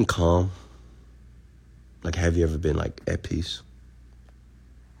you ever been calm? Like, have you ever been, at peace?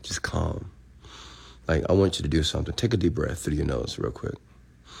 Just calm. I want you to do something. Take a deep breath through your nose real quick.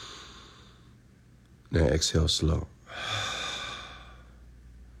 Now exhale slow.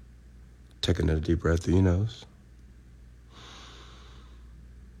 Take another deep breath through your nose.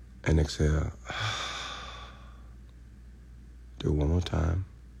 And exhale. Do it one more time.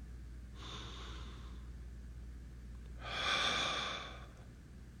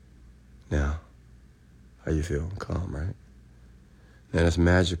 Now, how you feel? Calm, right? Now that's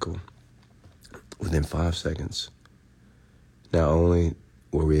magical. Within 5 seconds, not only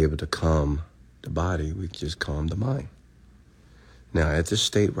were we able to calm the body, we just calm the mind. Now, at this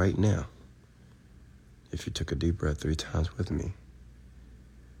state right now, if you took a deep breath 3 times with me,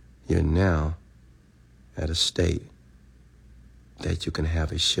 you're now at a state that you can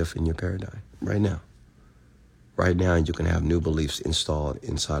have a shift in your paradigm right now. Right now, you can have new beliefs installed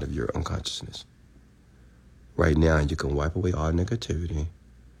inside of your unconsciousness. Right now, you can wipe away all negativity.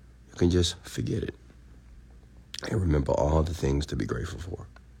 You can just forget it and remember all the things to be grateful for.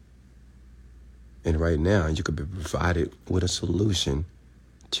 And right now, you could be provided with a solution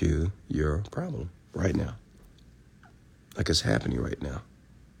to your problem right now. Like it's happening right now.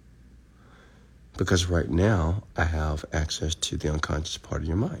 Because right now, I have access to the unconscious part of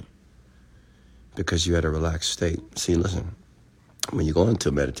your mind. Because you're at a relaxed state. See, listen, when you go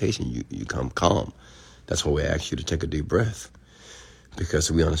into meditation, you come calm. That's why we ask you to take a deep breath.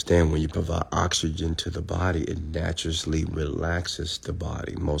 Because we understand when you provide oxygen to the body, it naturally relaxes the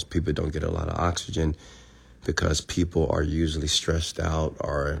body. Most people don't get a lot of oxygen because people are usually stressed out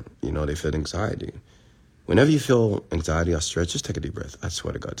or, they feel anxiety. Whenever you feel anxiety or stress, just take a deep breath. I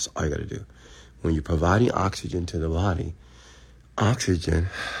swear to God, that's all you got to do. When you're providing oxygen to the body, oxygen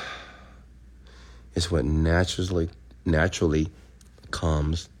is what naturally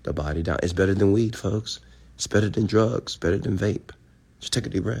calms the body down. It's better than weed, folks. It's better than drugs, better than vape. Just take a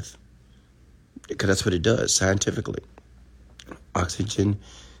deep breath. Because that's what it does scientifically. Oxygen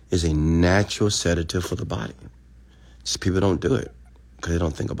is a natural sedative for the body. Just people don't do it because they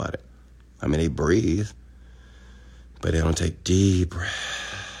don't think about it. They breathe, but they don't take deep breath.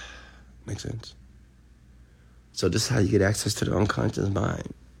 Makes sense? So this is how you get access to the unconscious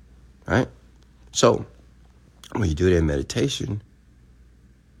mind, right? So when you do that meditation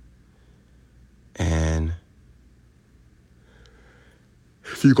and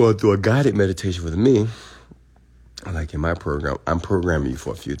if you're going through a guided meditation with me, like in my program, I'm programming you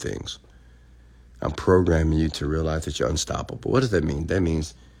for a few things. I'm programming you to realize that you're unstoppable. What does that mean? That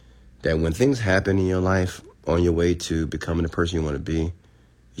means that when things happen in your life on your way to becoming the person you want to be,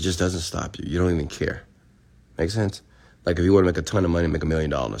 it just doesn't stop you. You don't even care. Make sense? Like if you want to make a ton of money, make $1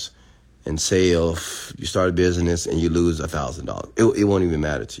 million, and say if you start a business and you lose $1,000, it won't even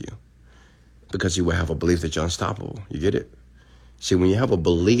matter to you because you will have a belief that you're unstoppable. You get it? See, when you have a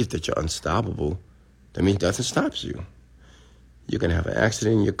belief that you're unstoppable, that means nothing stops you. You can have an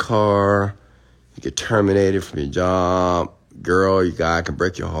accident in your car, you get terminated from your job, girl, your guy can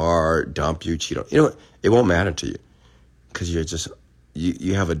break your heart, dump you, cheat on you. What? It won't matter to you because you're just,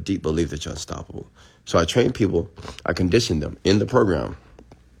 you have a deep belief that you're unstoppable. So I train people, I condition them in the program.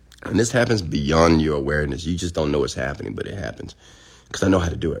 And this happens beyond your awareness. You just don't know what's happening, but it happens because I know how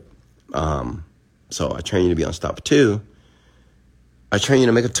to do it. So I train you to be unstoppable too. I train you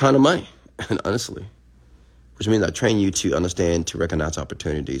to make a ton of money, honestly, which means I train you to understand, to recognize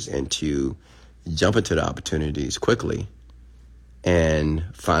opportunities and to jump into the opportunities quickly and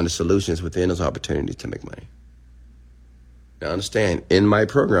find the solutions within those opportunities to make money. Now understand, in my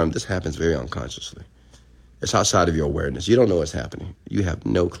program, this happens very unconsciously. It's outside of your awareness. You don't know what's happening. You have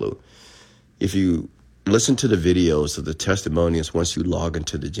no clue. If you listen to the videos of the testimonials once you log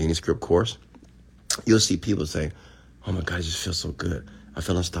into the Genie Script course, you'll see people say, oh my God, I just feel so good. I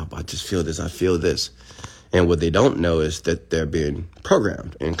feel unstoppable. I just feel this. I feel this. And what they don't know is that they're being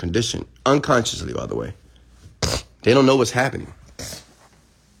programmed and conditioned, unconsciously, by the way. They don't know what's happening.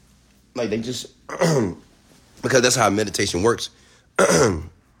 Like they just, because that's how meditation works.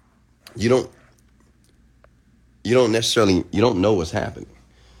 You don't know what's happening.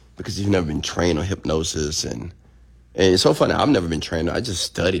 because you've never been trained on hypnosis. And it's so funny. I've never been trained. I just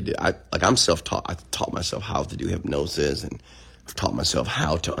studied it. I'm self-taught. I taught myself how to do hypnosis, and I've taught myself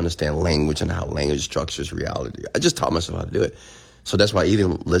how to understand language and how language structures reality. I just taught myself how to do it. So that's why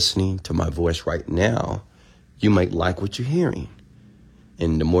even listening to my voice right now, you might like what you're hearing.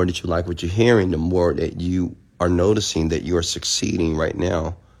 And the more that you like what you're hearing, the more that you are noticing that you are succeeding right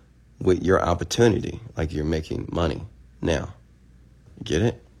now with your opportunity, like you're making money now. Get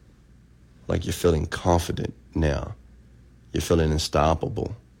it? Like you're feeling confident now. You're feeling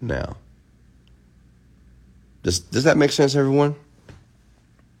unstoppable now. Does that make sense, everyone?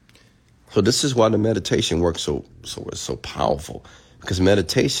 So this is why the meditation works so powerful. Because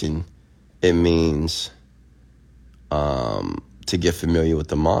meditation, it means to get familiar with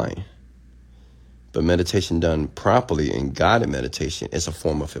the mind. But meditation done properly and guided meditation is a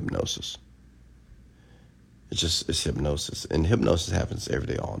form of hypnosis. It's hypnosis. And hypnosis happens every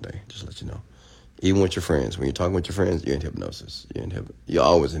day, all day, just to let you know. Even with your friends. When you're talking with your friends, you're in hypnosis. You're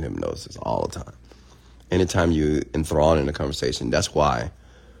always in hypnosis all the time. Anytime you enthrall in a conversation, that's why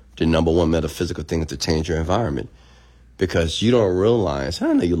the number one metaphysical thing is to change your environment. Because you don't realize,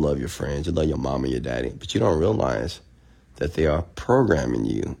 I know you love your friends, you love your mom and your daddy, but you don't realize that they are programming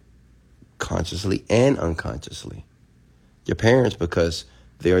you consciously and unconsciously. Your parents, because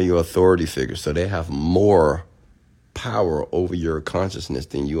they are your authority figures, so they have more power over your consciousness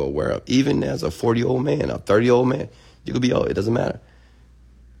than you are aware of. Even as a 40-year-old man, a 30-year-old man, you could be old, it doesn't matter.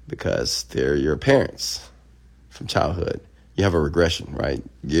 Because they're your parents from childhood. You have a regression, right?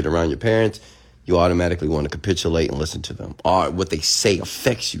 You get around your parents, you automatically want to capitulate and listen to them. Or what they say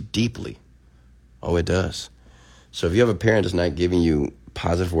affects you deeply. Oh, it does. So if you have a parent that's not giving you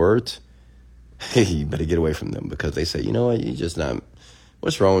positive words, you better get away from them, because they say, you know what, you're just not,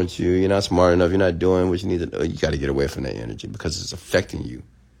 what's wrong with you? You're not smart enough. You're not doing what you need to do. You got to get away from that energy because it's affecting you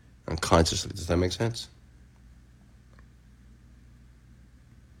unconsciously. Does that make sense?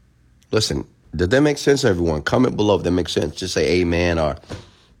 Listen, did that make sense, everyone? Comment below if that makes sense. Just say amen or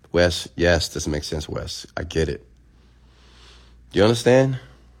Wes, yes, this makes sense, Wes. I get it. Do you understand?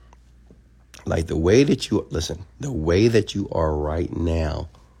 Like the way that you are right now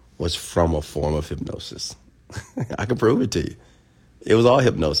was from a form of hypnosis. I can prove it to you. It was all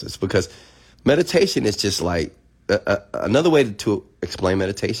hypnosis, because meditation is just like, another way to explain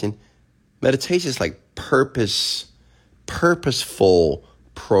meditation is like purposeful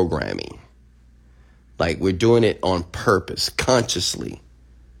programming. Like we're doing it on purpose, consciously.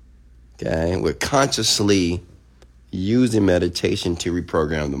 Okay, we're consciously using meditation to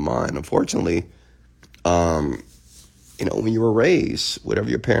reprogram the mind. Unfortunately, when you were raised, whatever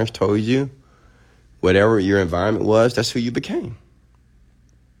your parents told you, whatever your environment was, that's who you became.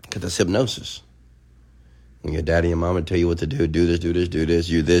 Because that's hypnosis. When your daddy and mama tell you what to do this, do this,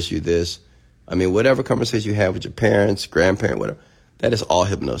 you this. I mean, whatever conversation you have with your parents, grandparents, whatever, that is all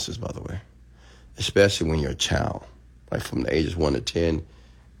hypnosis, by the way. Especially when you're a child, like from the ages 1 to 10. I mean,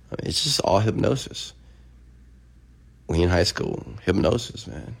 it's just all hypnosis. When you're in high school, hypnosis,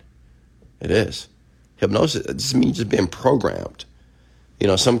 man. It is. Hypnosis, it just means just being programmed.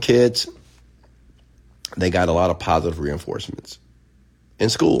 Some kids, they got a lot of positive reinforcements in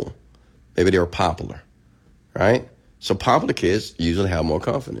school. Maybe they were popular, right? So popular kids usually have more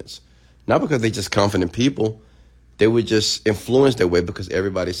confidence. Not because they're just confident people. They were just influenced that way because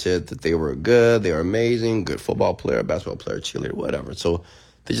everybody said that they were good, they were amazing, good football player, basketball player, cheerleader, whatever. So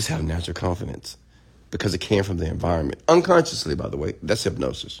they just have natural confidence because it came from the environment. Unconsciously, by the way, that's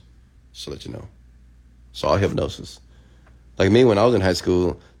hypnosis, so that you know. It's all hypnosis. Like me, when I was in high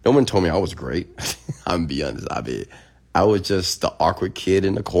school, no one told me I was great. I'm be honest. I was just the awkward kid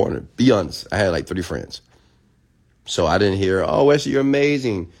in the corner. Be honest. I had like 30 friends. So I didn't hear, oh, Wesley, you're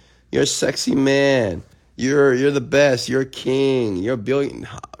amazing. You're a sexy man. You're the best. You're a king. You're a billion.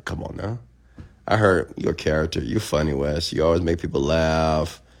 Come on now. I heard your character. You're funny, Wes. You always make people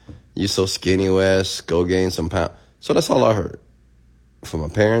laugh. You're so skinny, Wes. Go gain some pounds. So that's all I heard from my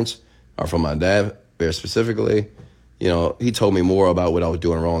parents or from my dad, very specifically. He told me more about what I was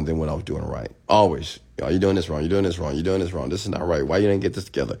doing wrong than what I was doing right. Always. You're doing this wrong. You're doing this wrong. You're doing this wrong. This is not right. Why you didn't get this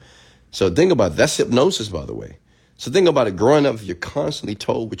together? So think about it. That's hypnosis, by the way. So think about it. Growing up, you're constantly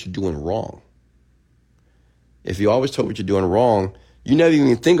told what you're doing wrong. If you're always told what you're doing wrong, you never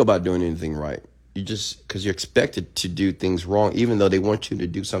even think about doing anything right. You just, because you're expected to do things wrong, even though they want you to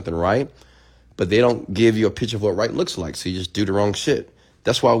do something right, but they don't give you a picture of what right looks like. So you just do the wrong shit.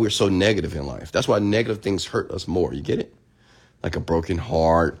 That's why we're so negative in life. That's why negative things hurt us more. You get it? Like a broken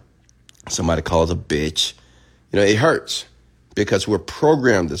heart, somebody calls a bitch. It hurts because we're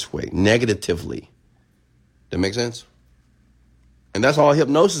programmed this way, negatively. That make sense? And that's all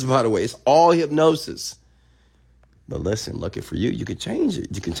hypnosis, by the way. It's all hypnosis. But listen, lucky for you, you can change it.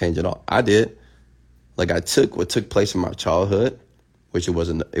 You can change it all. I did. Like I took what took place in my childhood, which it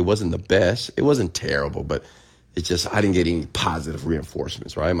wasn't the best. It wasn't terrible, but it's just, I didn't get any positive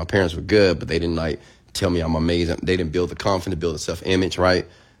reinforcements, right? My parents were good, but they didn't like tell me I'm amazing. They didn't build the confidence, build the self-image, right?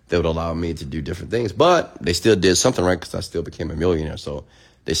 They would allow me to do different things, but they still did something right because I still became a millionaire. So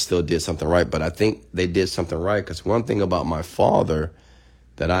they still did something right. But I think they did something right because one thing about my father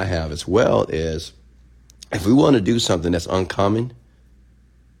that I have as well is if we want to do something that's uncommon,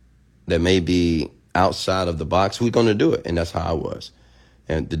 that may be outside of the box, we're going to do it. And that's how I was.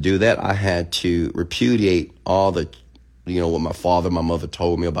 And to do that, I had to repudiate all the, what my father, my mother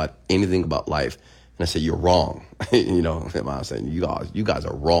told me about anything about life. And I said, you're wrong. I was saying, you guys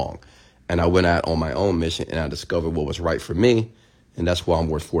are wrong. And I went out on my own mission and I discovered what was right for me. And that's why I'm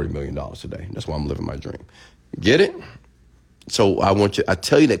worth $40 million today. That's why I'm living my dream. Get it? So I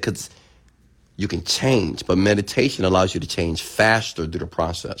tell you that because you can change, but meditation allows you to change faster through the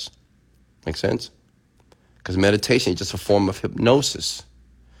process. Make sense? Because meditation is just a form of hypnosis.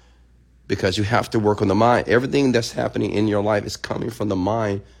 Because you have to work on the mind. Everything that's happening in your life is coming from the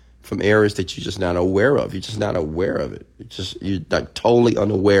mind, from areas that you're just not aware of. You're just not aware of it. You're like totally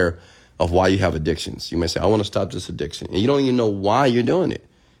unaware of why you have addictions. You may say, I want to stop this addiction. And you don't even know why you're doing it.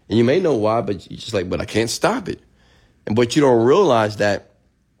 And you may know why, but you're just like, but I can't stop it. But you don't realize that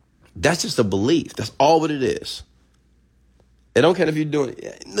that's just a belief. That's all what it is. It don't care if you're doing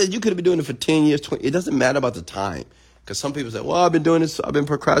it. You could have been doing it for 10 years, 20. It doesn't matter about the time. Because some people say, well, I've been doing this. I've been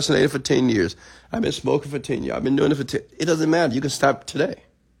procrastinating for 10 years. I've been smoking for 10 years. I've been doing it for 10. It doesn't matter. You can stop today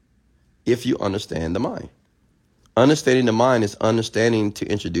if you understand the mind. Understanding the mind is understanding to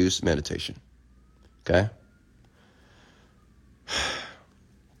introduce meditation. Okay?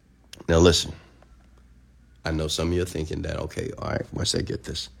 Now listen. I know some of you are thinking that, okay, all right, once I get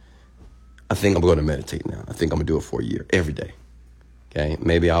this, I think I'm going to meditate now. I think I'm going to do it for a year, every day. Okay?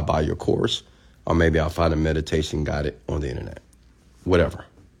 Maybe I'll buy your course, or maybe I'll find a meditation guided on the internet. Whatever.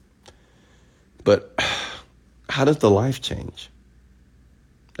 But how does the life change?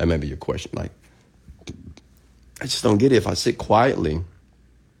 That may be your question. Like, I just don't get it. If I sit quietly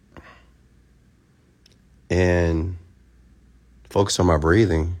and focus on my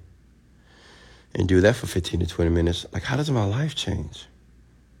breathing and do that for 15 to 20 minutes, like, how does my life change?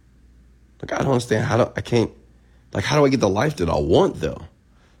 Like, I don't understand. How do I get the life that I want, though?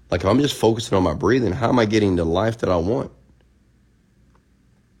 Like, if I'm just focusing on my breathing, how am I getting the life that I want?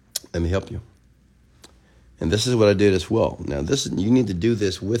 Let me help you. And this is what I did as well. Now, you need to do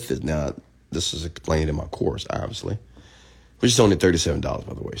this with it. Now, this is explained in my course, obviously, which is only $37,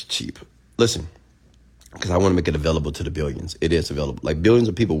 by the way. It's cheap. Listen, because I want to make it available to the billions. It is available. Like, billions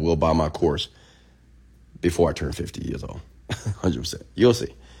of people will buy my course before I turn 50 years old. 100%. You'll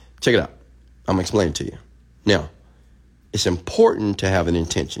see. Check it out. I'm going to explain it to you. Now, it's important to have an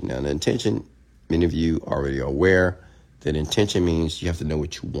intention. Now, the intention, many of you already are aware that intention means you have to know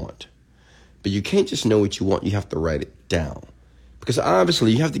what you want. But you can't just know what you want. You have to write it down. Because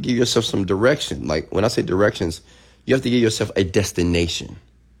obviously, you have to give yourself some direction. Like, when I say directions, you have to give yourself a destination.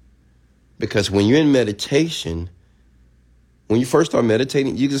 Because when you're in meditation, when you first start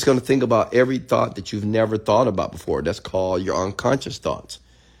meditating, you're just going to think about every thought that you've never thought about before. That's called your unconscious thoughts.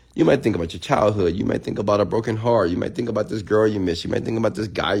 You might think about your childhood. You might think about a broken heart. You might think about this girl you miss. You might think about this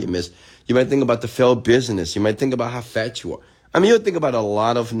guy you miss. You might think about the failed business. You might think about how fat you are. I mean, you'll think about a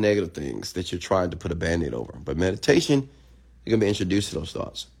lot of negative things that you're trying to put a Band-Aid over. But meditation, you're going to be introduced to those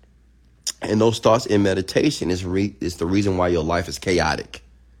thoughts. And those thoughts in meditation is the reason why your life is chaotic,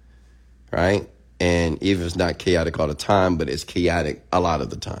 right? And even if it's not chaotic all the time, but it's chaotic a lot of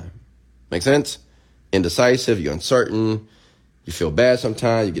the time. Make sense? Indecisive, you're uncertain. You feel bad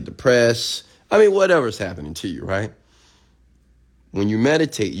sometimes, you get depressed. I mean, whatever's happening to you, right? When you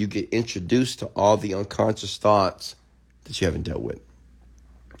meditate, you get introduced to all the unconscious thoughts that you haven't dealt with.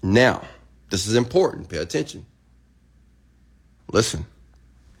 Now, this is important. Pay attention. Listen.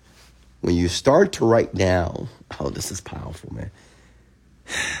 When you start to write down, oh, this is powerful, man.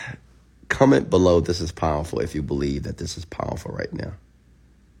 Comment below, this is powerful, if you believe that this is powerful right now.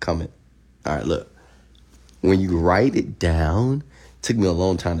 Comment. All right, look. When you write it down, it took me a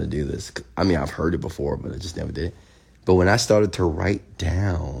long time to do this. I mean, I've heard it before, but I just never did it. But when I started to write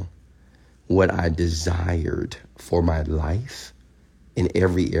down what I desired for my life in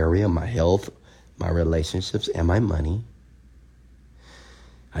every area, my health, my relationships, and my money,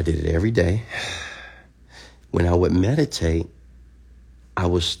 I did it every day. When I would meditate, I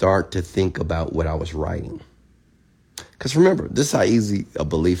would start to think about what I was writing. Because remember, this is how easy a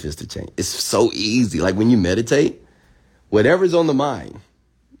belief is to change. It's so easy. Like when you meditate, whatever's on the mind,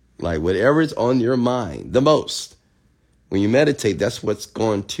 like whatever's on your mind the most, when you meditate, those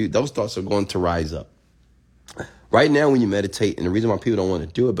thoughts are going to rise up. Right now, when you meditate, and the reason why people don't want to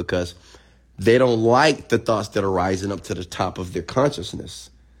do it, because they don't like the thoughts that are rising up to the top of their consciousness,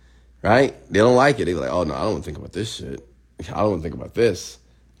 right? They don't like it. They're like, oh, no, I don't want to think about this shit. I don't want to think about this.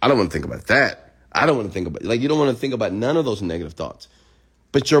 I don't want to think about that. I don't want to think about, you don't want to think about none of those negative thoughts.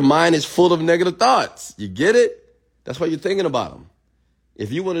 But your mind is full of negative thoughts. You get it? That's why you're thinking about them.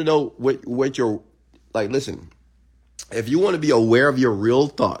 If you want to know what your, listen, if you want to be aware of your real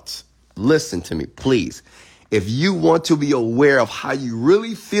thoughts, listen to me, please. If you want to be aware of how you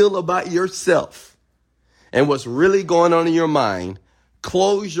really feel about yourself and what's really going on in your mind,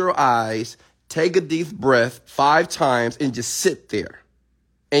 close your eyes, take a deep breath 5 times, and just sit there,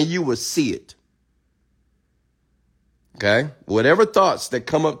 and you will see it. Okay? Whatever thoughts that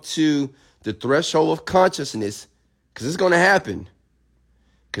come up to the threshold of consciousness, because it's going to happen,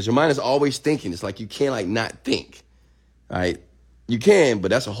 because your mind is always thinking. It's like you can't not think, right? You can,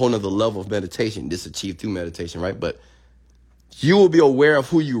 but that's a whole nother level of meditation. This is achieved through meditation, right? But you will be aware of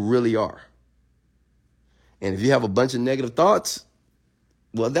who you really are. And if you have a bunch of negative thoughts,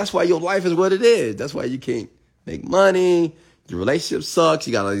 well, that's why your life is what it is. That's why you can't make money. Your relationship sucks.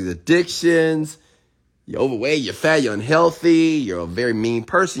 You got all these addictions. You're overweight. You're fat. You're unhealthy. You're a very mean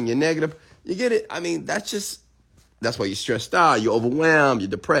person. You're negative. You get it? I mean, that's why you're stressed out. You're overwhelmed. You're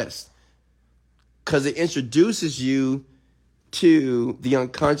depressed. Because it introduces you to the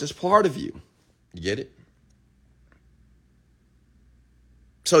unconscious part of you. You get it?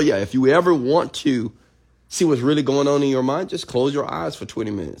 So yeah, if you ever want to see what's really going on in your mind, just close your eyes for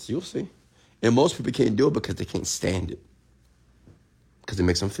 20 minutes. You'll see. And most people can't do it because they can't stand it. Because it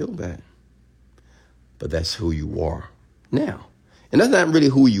makes them feel bad. But that's who you are now. And that's not really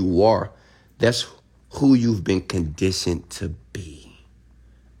who you are. That's who you've been conditioned to be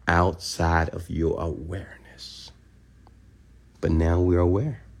outside of your awareness. But now we're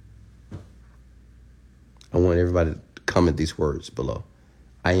aware. I want everybody to comment these words below.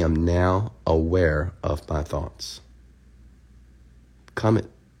 I am now aware of my thoughts. Comment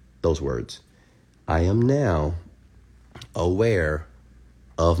those words. I am now aware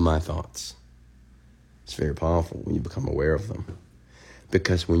of my thoughts. It's very powerful when you become aware of them.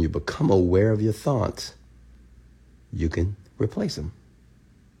 Because when you become aware of your thoughts, you can replace them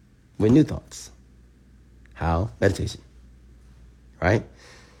with new thoughts. How? Meditation. Right?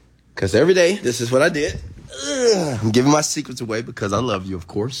 Because every day, this is what I did. I'm giving my secrets away because I love you, of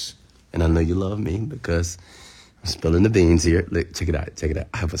course. And I know you love me because I'm spilling the beans here. Look, check it out. Check it out.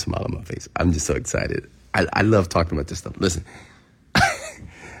 I have a smile on my face. I'm just so excited. I love talking about this stuff. Listen,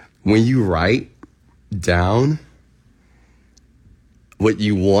 when you write down what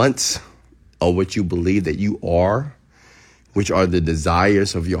you want or what you believe that you are, which are the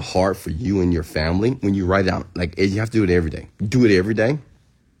desires of your heart for you and your family, when you write down, you have to do it every day. Do it every day.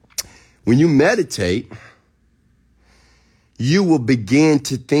 When you meditate, you will begin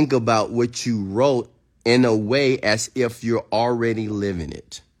to think about what you wrote in a way as if you're already living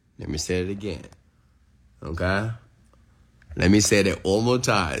it. Let me say it again. Okay? Let me say that one more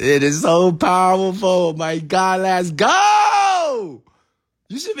time. It is so powerful. My God, let's go!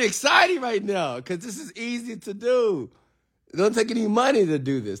 You should be excited right now because this is easy to do. It don't take any money to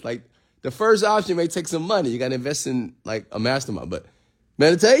do this. The first option may take some money. You got to invest in a mastermind. But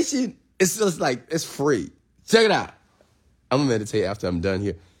meditation, it's just it's free. Check it out. I'm going to meditate after I'm done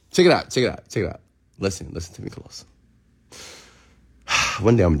here. Check it out. Check it out. Check it out. Listen to me close.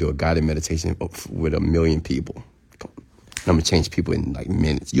 One day I'm going to do a guided meditation with 1 million people. I'm going to change people in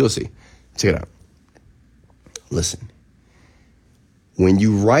minutes. You'll see. Check it out. Listen. When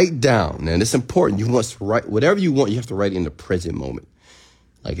you write down, and it's important, you must write whatever you want, you have to write in the present moment.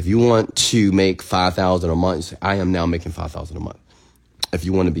 If you want to make $5,000 a month, you say, I am now making $5,000 a month. If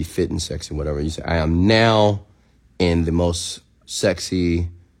you want to be fit and sexy, whatever, you say, I am now in the most sexy,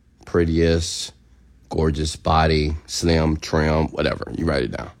 prettiest, gorgeous body, slim, trim, whatever. You write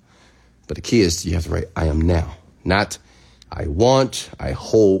it down. But the key is you have to write, I am now. Not, I want, I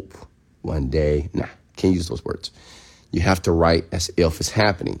hope, one day. Nah, can't use those words. You have to write as if it's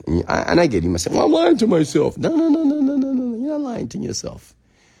happening. And I get it. You might say, well, I'm lying to myself. No. You're not lying to yourself.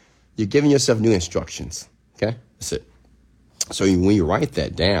 You're giving yourself new instructions. Okay? That's it. So when you write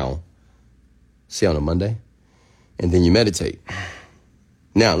that down, say on a Monday, and then you meditate.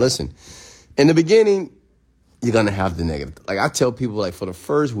 Now, listen. In the beginning, you're going to have the negative. I tell people, for the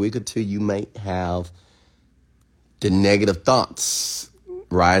first week or two, you might have the negative thoughts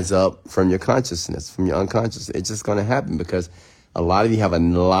rise up from your consciousness, from your unconscious. It's just going to happen because A lot of you have a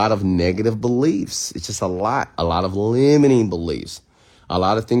lot of negative beliefs. It's just a lot of limiting beliefs, a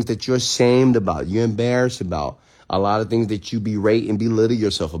lot of things that you're ashamed about, you're embarrassed about, a lot of things that you berate and belittle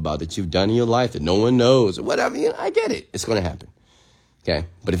yourself about that you've done in your life that no one knows or whatever. You know, I get it. It's going to happen. Okay.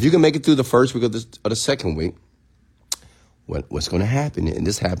 But if you can make it through the first week of the second week, what's going to happen, and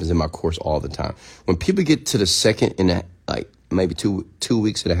this happens in my course all the time, when people get to the second and like maybe two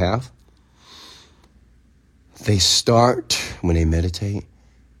weeks and a half, they start, when they meditate,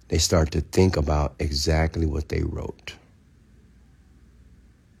 they start to think about exactly what they wrote.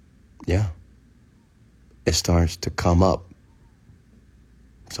 Yeah. It starts to come up.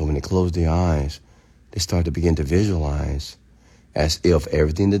 So when they close their eyes, they start to begin to visualize as if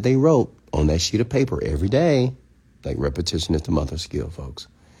everything that they wrote on that sheet of paper every day, like repetition is the mother of skill, folks,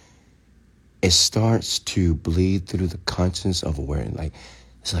 it starts to bleed through the consciousness of awareness. Like,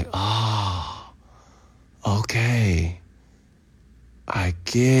 it's like, okay, I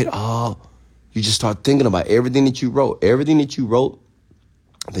get all. You just start thinking about everything that you wrote in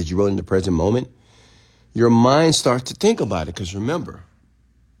the present moment. Your mind starts to think about it, because remember,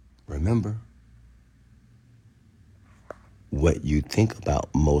 what you think about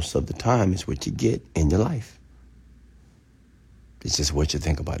most of the time is what you get in your life. It's just what you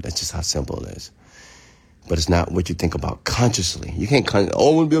think about. That's just how simple it is. But it's not what you think about consciously. You can't, I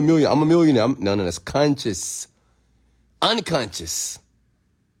want to be a millionaire. I'm a millionaire. No, that's conscious. Unconscious.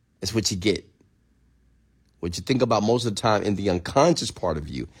 It's what you get. What you think about most of the time in the unconscious part of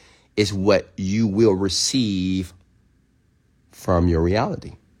you is what you will receive from your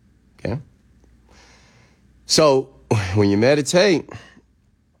reality. Okay? So when you meditate,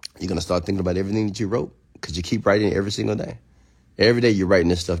 you're going to start thinking about everything that you wrote, because you keep writing it every single day. Every day you're writing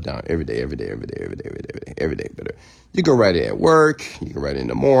this stuff down. Every day. Better. You can write it at work. You can write it in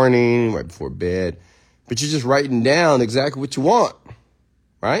the morning, right before bed. But you're just writing down exactly what you want.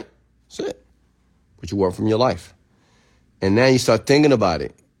 Right? That's it. What you want from your life. And now you start thinking about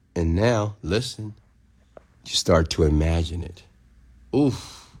it. And now, listen, you start to imagine it. Ooh,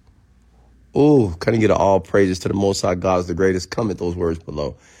 kind of get all praises to the Most High God is the greatest. Comment those words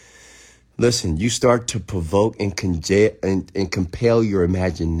below. Listen, you start to provoke and compel your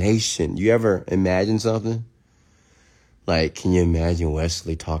imagination. You ever imagine something? Like, can you imagine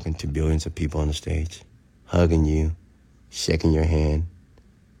Wesley talking to billions of people on the stage, hugging you, shaking your hand,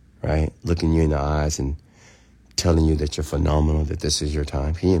 right? Looking you in the eyes and telling you that you're phenomenal, that this is your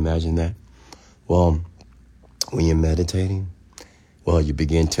time. Can you imagine that? Well, when you're meditating, you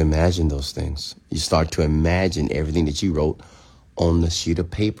begin to imagine those things. You start to imagine everything that you wrote on the sheet of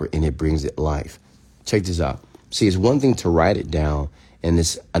paper, and it brings it life. Check this out. See, it's one thing to write it down, and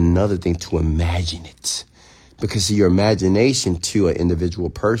it's another thing to imagine it. Because see, your imagination to an individual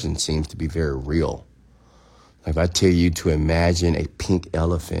person seems to be very real. Like if I tell you to imagine a pink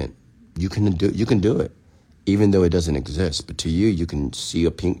elephant, you can do it, even though it doesn't exist. But to you, you can see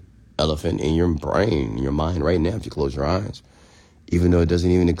a pink elephant in your brain, in your mind right now if you close your eyes, even though it doesn't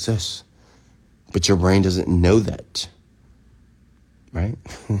even exist. But your brain doesn't know that. Right?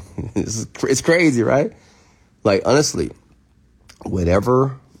 It's crazy, right? Like, honestly,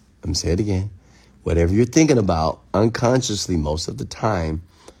 whatever you're thinking about unconsciously most of the time,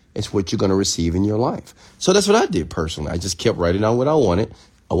 it's what you're going to receive in your life. So that's what I did personally. I just kept writing down what I wanted.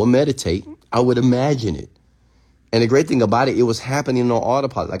 I would meditate. I would imagine it. And the great thing about it, it was happening on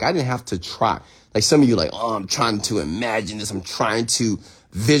autopilot. Like, I didn't have to try. Like some of you like, I'm trying to imagine this. I'm trying to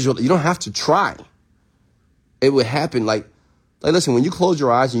visualize. You don't have to try. It would happen like, listen, when you close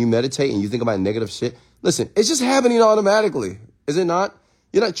your eyes and you meditate and you think about negative shit, listen, it's just happening automatically. Is it not?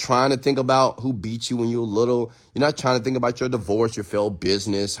 You're not trying to think about who beat you when you were little. You're not trying to think about your divorce, your failed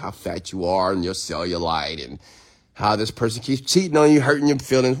business, how fat you are and your cellulite and how this person keeps cheating on you, hurting your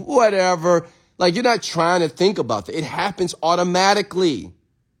feelings, whatever. Like, you're not trying to think about that. It happens automatically.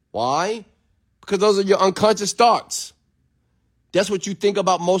 Why? Because those are your unconscious thoughts. That's what you think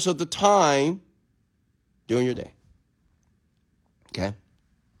about most of the time during your day. Okay?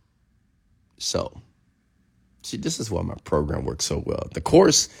 So, see, this is why my program works so well. The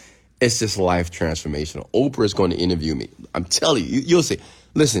course is just life transformational. Oprah is going to interview me. I'm telling you, you'll see.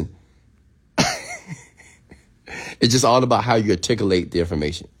 Listen, it's just all about how you articulate the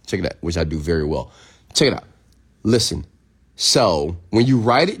information. Check it out, which I do very well. Check it out. Listen, so when you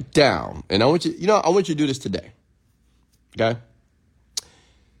write it down, and I want you to do this today. Okay?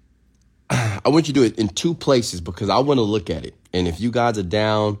 I want you to do it in two places because I want to look at it. And if you guys are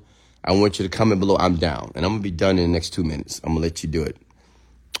down, I want you to comment below, I'm down. And I'm going to be done in the next 2 minutes. I'm going to let you do it.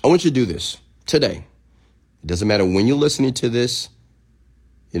 I want you to do this today. It doesn't matter when you're listening to this.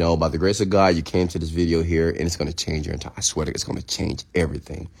 By the grace of God, you came to this video here, and it's going to change your entire, I swear to God, it's going to change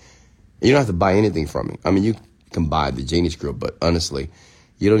everything. And you don't have to buy anything from me. I mean, you can buy the Genius Group, but honestly,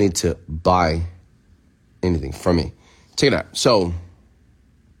 you don't need to buy anything from me. Check it out. So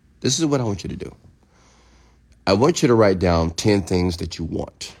this is what I want you to do. I want you to write down 10 things that you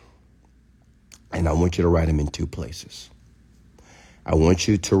want. And I want you to write them in 2 places. I want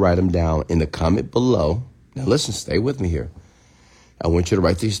you to write them down in the comment below. Now listen, stay with me here. I want you to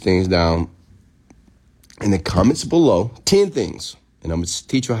write these things down in the comments below, 10 things. And I'm going to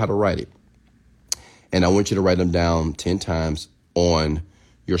teach you how to write it. And I want you to write them down 10 times on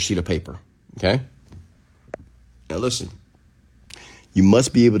your sheet of paper. Okay? Now listen, you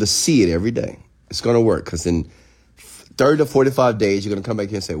must be able to see it every day. It's going to work because in 30 to 45 days, you're going to come back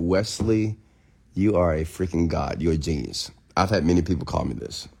here and say, Wesley, you are a freaking God. You're a genius. I've had many people call me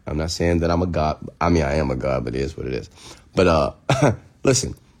this. I'm not saying that I'm a God. I mean, I am a God, but it is what it is. But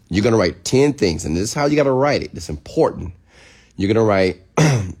listen, you're going to write 10 things, and this is how you got to write it. It's important. You're going to write,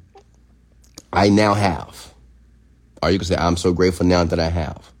 I now have. Or you can say, I'm so grateful now that I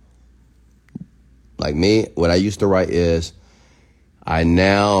have. Like me, what I used to write is, I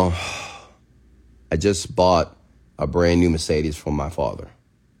just bought a brand new Mercedes from my father.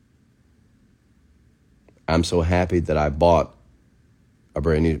 I'm so happy that I bought a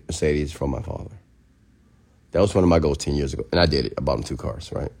brand new Mercedes from my father. That was one of my goals 10 years ago. And I did it. I bought him 2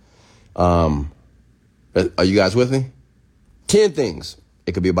 cars, right? Are you guys with me? 10 things.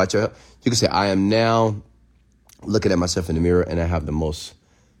 It could be about your health. You can say, I am now looking at myself in the mirror and I have the most,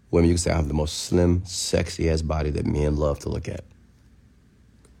 women, you can say I have the most slim, sexy ass body that men love to look at.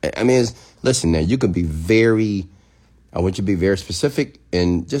 I mean, listen now, you can be I want you to be very specific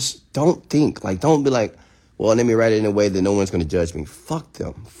and just don't think, don't be like, well, let me write it in a way that no one's going to judge me. Fuck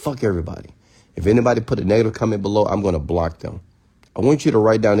them. Fuck everybody. If anybody put a negative comment below, I'm going to block them. I want you to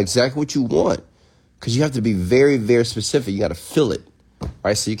write down exactly what you want because you have to be very, very specific. You got to feel it,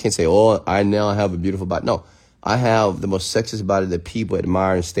 right? So you can't say, oh, I now have a beautiful body. No, I have the most sexiest body that people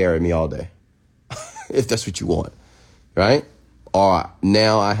admire and stare at me all day, if that's what you want, right? Or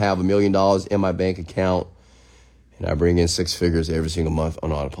now I have $1 million in my bank account and I bring in 6 figures every single month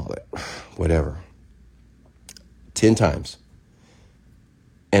on autopilot, whatever. 10 times.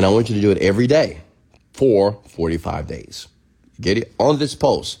 And I want you to do it every day for 45 days. Get it on this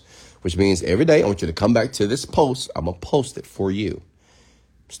post, which means every day I want you to come back to this post. I'm going to post it for you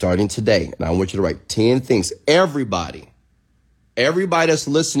starting today. And I want you to write 10 things. Everybody that's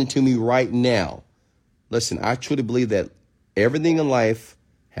listening to me right now. Listen, I truly believe that everything in life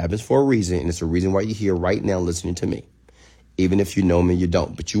happens for a reason. And it's a reason why you're here right now listening to me. Even if you know me, you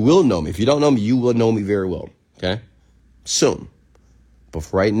don't. But you will know me. If you don't know me, you will know me very well. Okay? Soon. But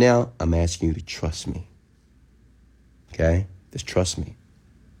for right now, I'm asking you to trust me. Okay? Just trust me.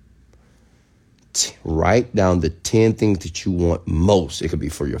 Write down the 10 things that you want most. It could be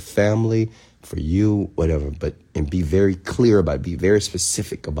for your family, for you, whatever. And be very clear about it. Be very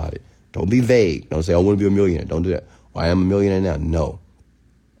specific about it. Don't be vague. Don't say, I want to be a millionaire. Don't do that. Well, I am a millionaire now. No.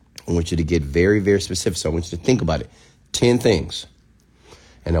 I want you to get very, very specific. So I want you to think about it. 10 things.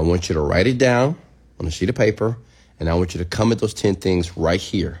 And I want you to write it down on a sheet of paper. And I want you to comment those 10 things right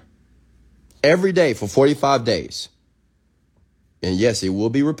here. Every day for 45 days. And yes, it will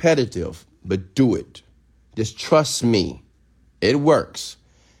be repetitive, but do it. Just trust me. It works.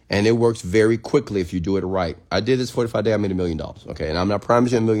 And it works very quickly if you do it right. I did this 45 days. I made $1 million. Okay. And I'm not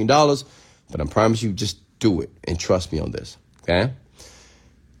promising you $1 million, but I'm promising you just do it and trust me on this. Okay.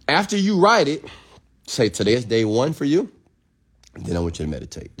 After you write it, say today is day 1 for you. Then I want you to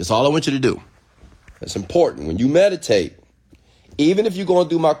meditate. That's all I want you to do. That's important. When you meditate, even if you're going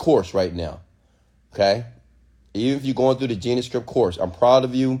through my course right now, okay? Even if you're going through the Genius Script course, I'm proud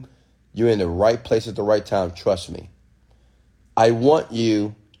of you. You're in the right place at the right time. Trust me. I want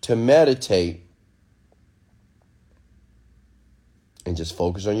you to meditate and just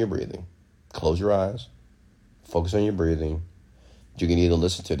focus on your breathing. Close your eyes. Focus on your breathing. You can either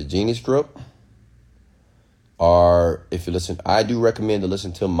listen to the Genius Script, or if you listen, I do recommend to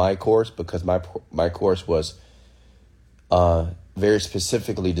listen to my course because my course was very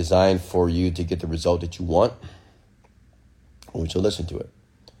specifically designed for you to get the result that you want. I want you to listen to it.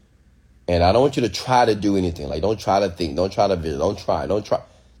 And I don't want you to try to do anything. Like, don't try to think. Don't try to visit. Don't try.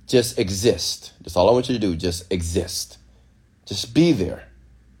 Just exist. That's all I want you to do. Just exist. Just be there.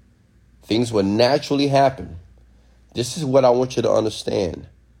 Things will naturally happen. This is what I want you to understand.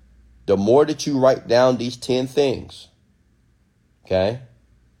 The more that you write down these 10 things, okay?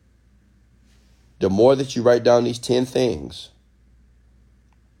 The more that you write down these 10 things,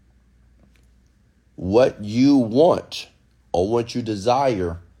 what you want or what you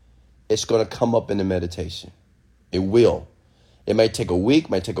desire, it's going to come up in the meditation. It will. It might take a week,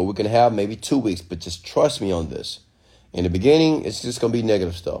 might take a week and a half, maybe 2 weeks, but just trust me on this. In the beginning, it's just going to be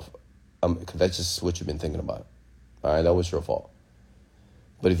negative stuff, because that's just what you've been thinking about. All right, that was your fault.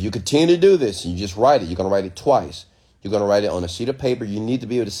 But if you continue to do this, and you just write it, you're going to write it twice. You're going to write it on a sheet of paper. You need to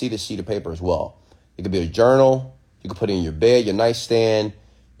be able to see the sheet of paper as well. It could be a journal. You can put it in your bed, your nightstand.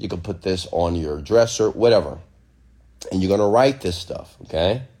 You can put this on your dresser, whatever. And you're going to write this stuff,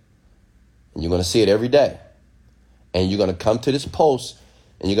 okay? And you're going to see it every day. And you're going to come to this post,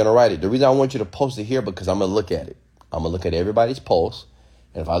 and you're going to write it. The reason I want you to post it here, because I'm going to look at it. I'm going to look at everybody's post.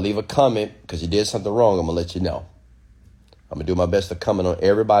 And if I leave a comment because you did something wrong, I'm going to let you know. I'm going to do my best to comment on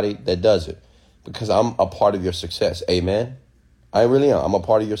everybody that does it, because I'm a part of your success. Amen? I really am. I'm a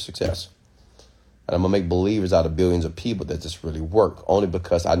part of your success. And I'm going to make believers out of billions of people that just really work, only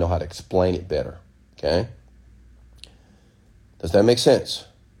because I know how to explain it better. Okay? Does that make sense?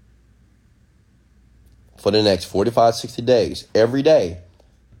 For the next 45, 60 days, every day,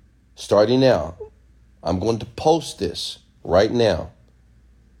 starting now, I'm going to post this right now.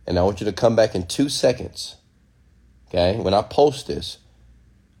 And I want you to come back in 2 seconds. Okay? When I post this,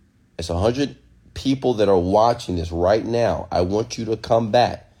 it's 100 people that are watching this right now. I want you to come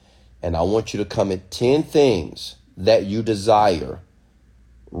back. And I want you to comment 10 things that you desire.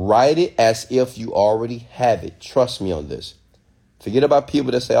 Write it as if you already have it. Trust me on this. Forget about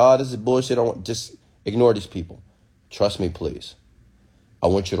people that say, oh, this is bullshit. Just ignore these people. Trust me, please. I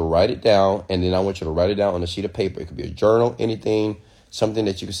want you to write it down, and then I want you to write it down on a sheet of paper. It could be a journal, anything, something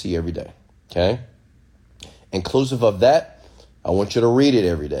that you can see every day. Okay? Inclusive of that, I want you to read it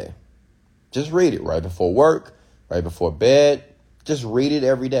every day. Just read it right before work, right before bed. Just read it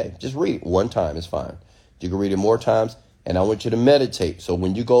every day. Just read it one time. It's fine. You can read it more times. And I want you to meditate. So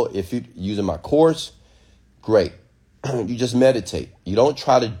when you go, if you're using my course, great. You just meditate. You don't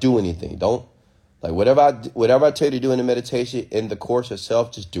try to do anything. Don't, like, whatever I tell you to do in the meditation, in the course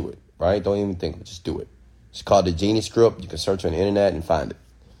itself, just do it. Right? Don't even think, just do it. It's called the Genie Script. You can search on the internet and find it.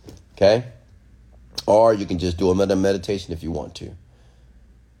 Okay? Or you can just do another meditation if you want to.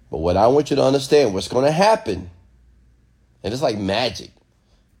 But what I want you to understand, what's going to happen, and it's like magic,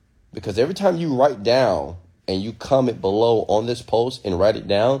 because every time you write down and you comment below on this post and write it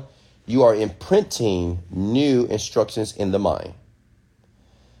down, you are imprinting new instructions in the mind.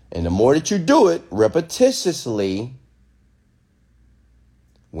 And the more that you do it repetitiously,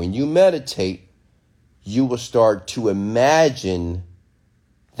 when you meditate, you will start to imagine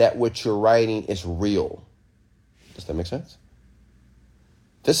that what you're writing is real. Does that make sense?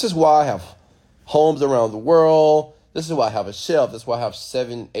 This is why I have homes around the world. This is why I have a shelf. This is why I have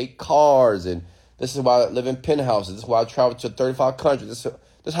 7, 8 cars. And this is why I live in penthouses. This is why I travel to 35 countries. This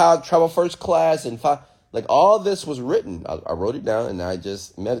is how I travel first class. And like, all this was written. I wrote it down, and I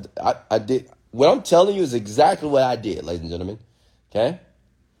just meditated. I did. What I'm telling you is exactly what I did, ladies and gentlemen. Okay?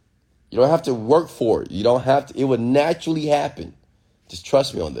 You don't have to work for it. You don't have to. It would naturally happen. Just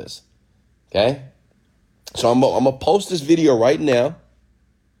trust me on this. Okay? So I'm going to post this video right now.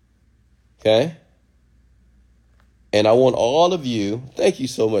 Okay? And I want all of you, thank you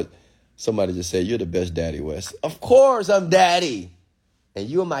so much. Somebody just said, you're the best daddy, Wes. Of course I'm daddy. And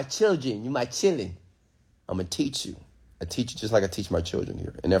you are my children. You're my children. I'm going to teach you. I teach you just like I teach my children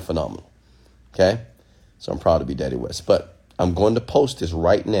here. And they're phenomenal. Okay? So I'm proud to be Daddy Wes. But I'm going to post this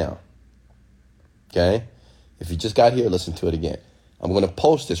right now. Okay? If you just got here, listen to it again. I'm going to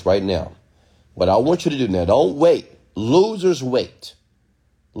post this right now. What I want you to do now, don't wait. Losers wait.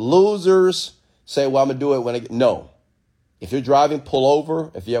 Losers say, well, I'm going to do it when I get. No. If you're driving, pull over.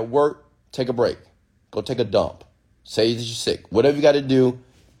 If you're at work, take a break. Go take a dump. Say that you're sick. Whatever you got to do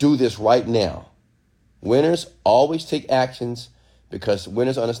this right now. Winners always take actions, because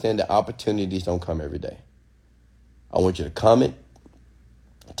winners understand that opportunities don't come every day. I want you to comment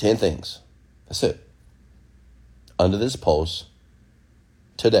 10 things. That's it. Under this post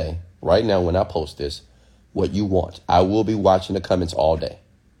today, right now, when I post this, what you want. I will be watching the comments all day.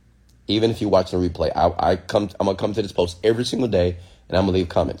 Even if you're watching a replay, I'm going to come to this post every single day, and I'm going to leave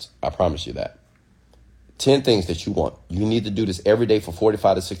comments. I promise you that. 10 things that you want. You need to do this every day for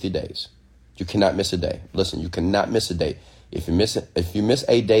 45 to 60 days. You cannot miss a day. Listen, you cannot miss a day. If you miss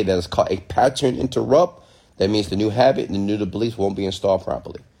a day that is called a pattern interrupt, that means the new habit and the new beliefs won't be installed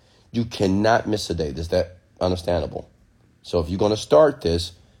properly. You cannot miss a day. Is that understandable? So if you're going to start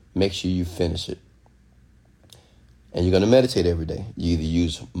this, make sure you finish it. And you're going to meditate every day. You either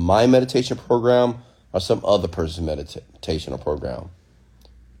use my meditation program or some other person's meditation or program.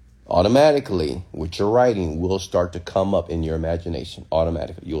 Automatically, what you're writing will start to come up in your imagination.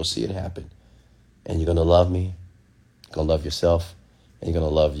 Automatically. You will see it happen. And you're going to love me. You're going to love yourself, and you're going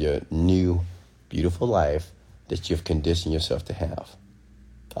to love your new, beautiful life that you've conditioned yourself to have.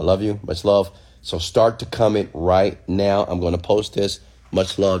 I love you. Much love. So start to comment right now. I'm going to post this.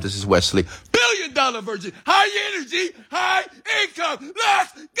 Much love. This is Wesley. $1 billion virgin. High energy, high income.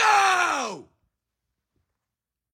 Let's go.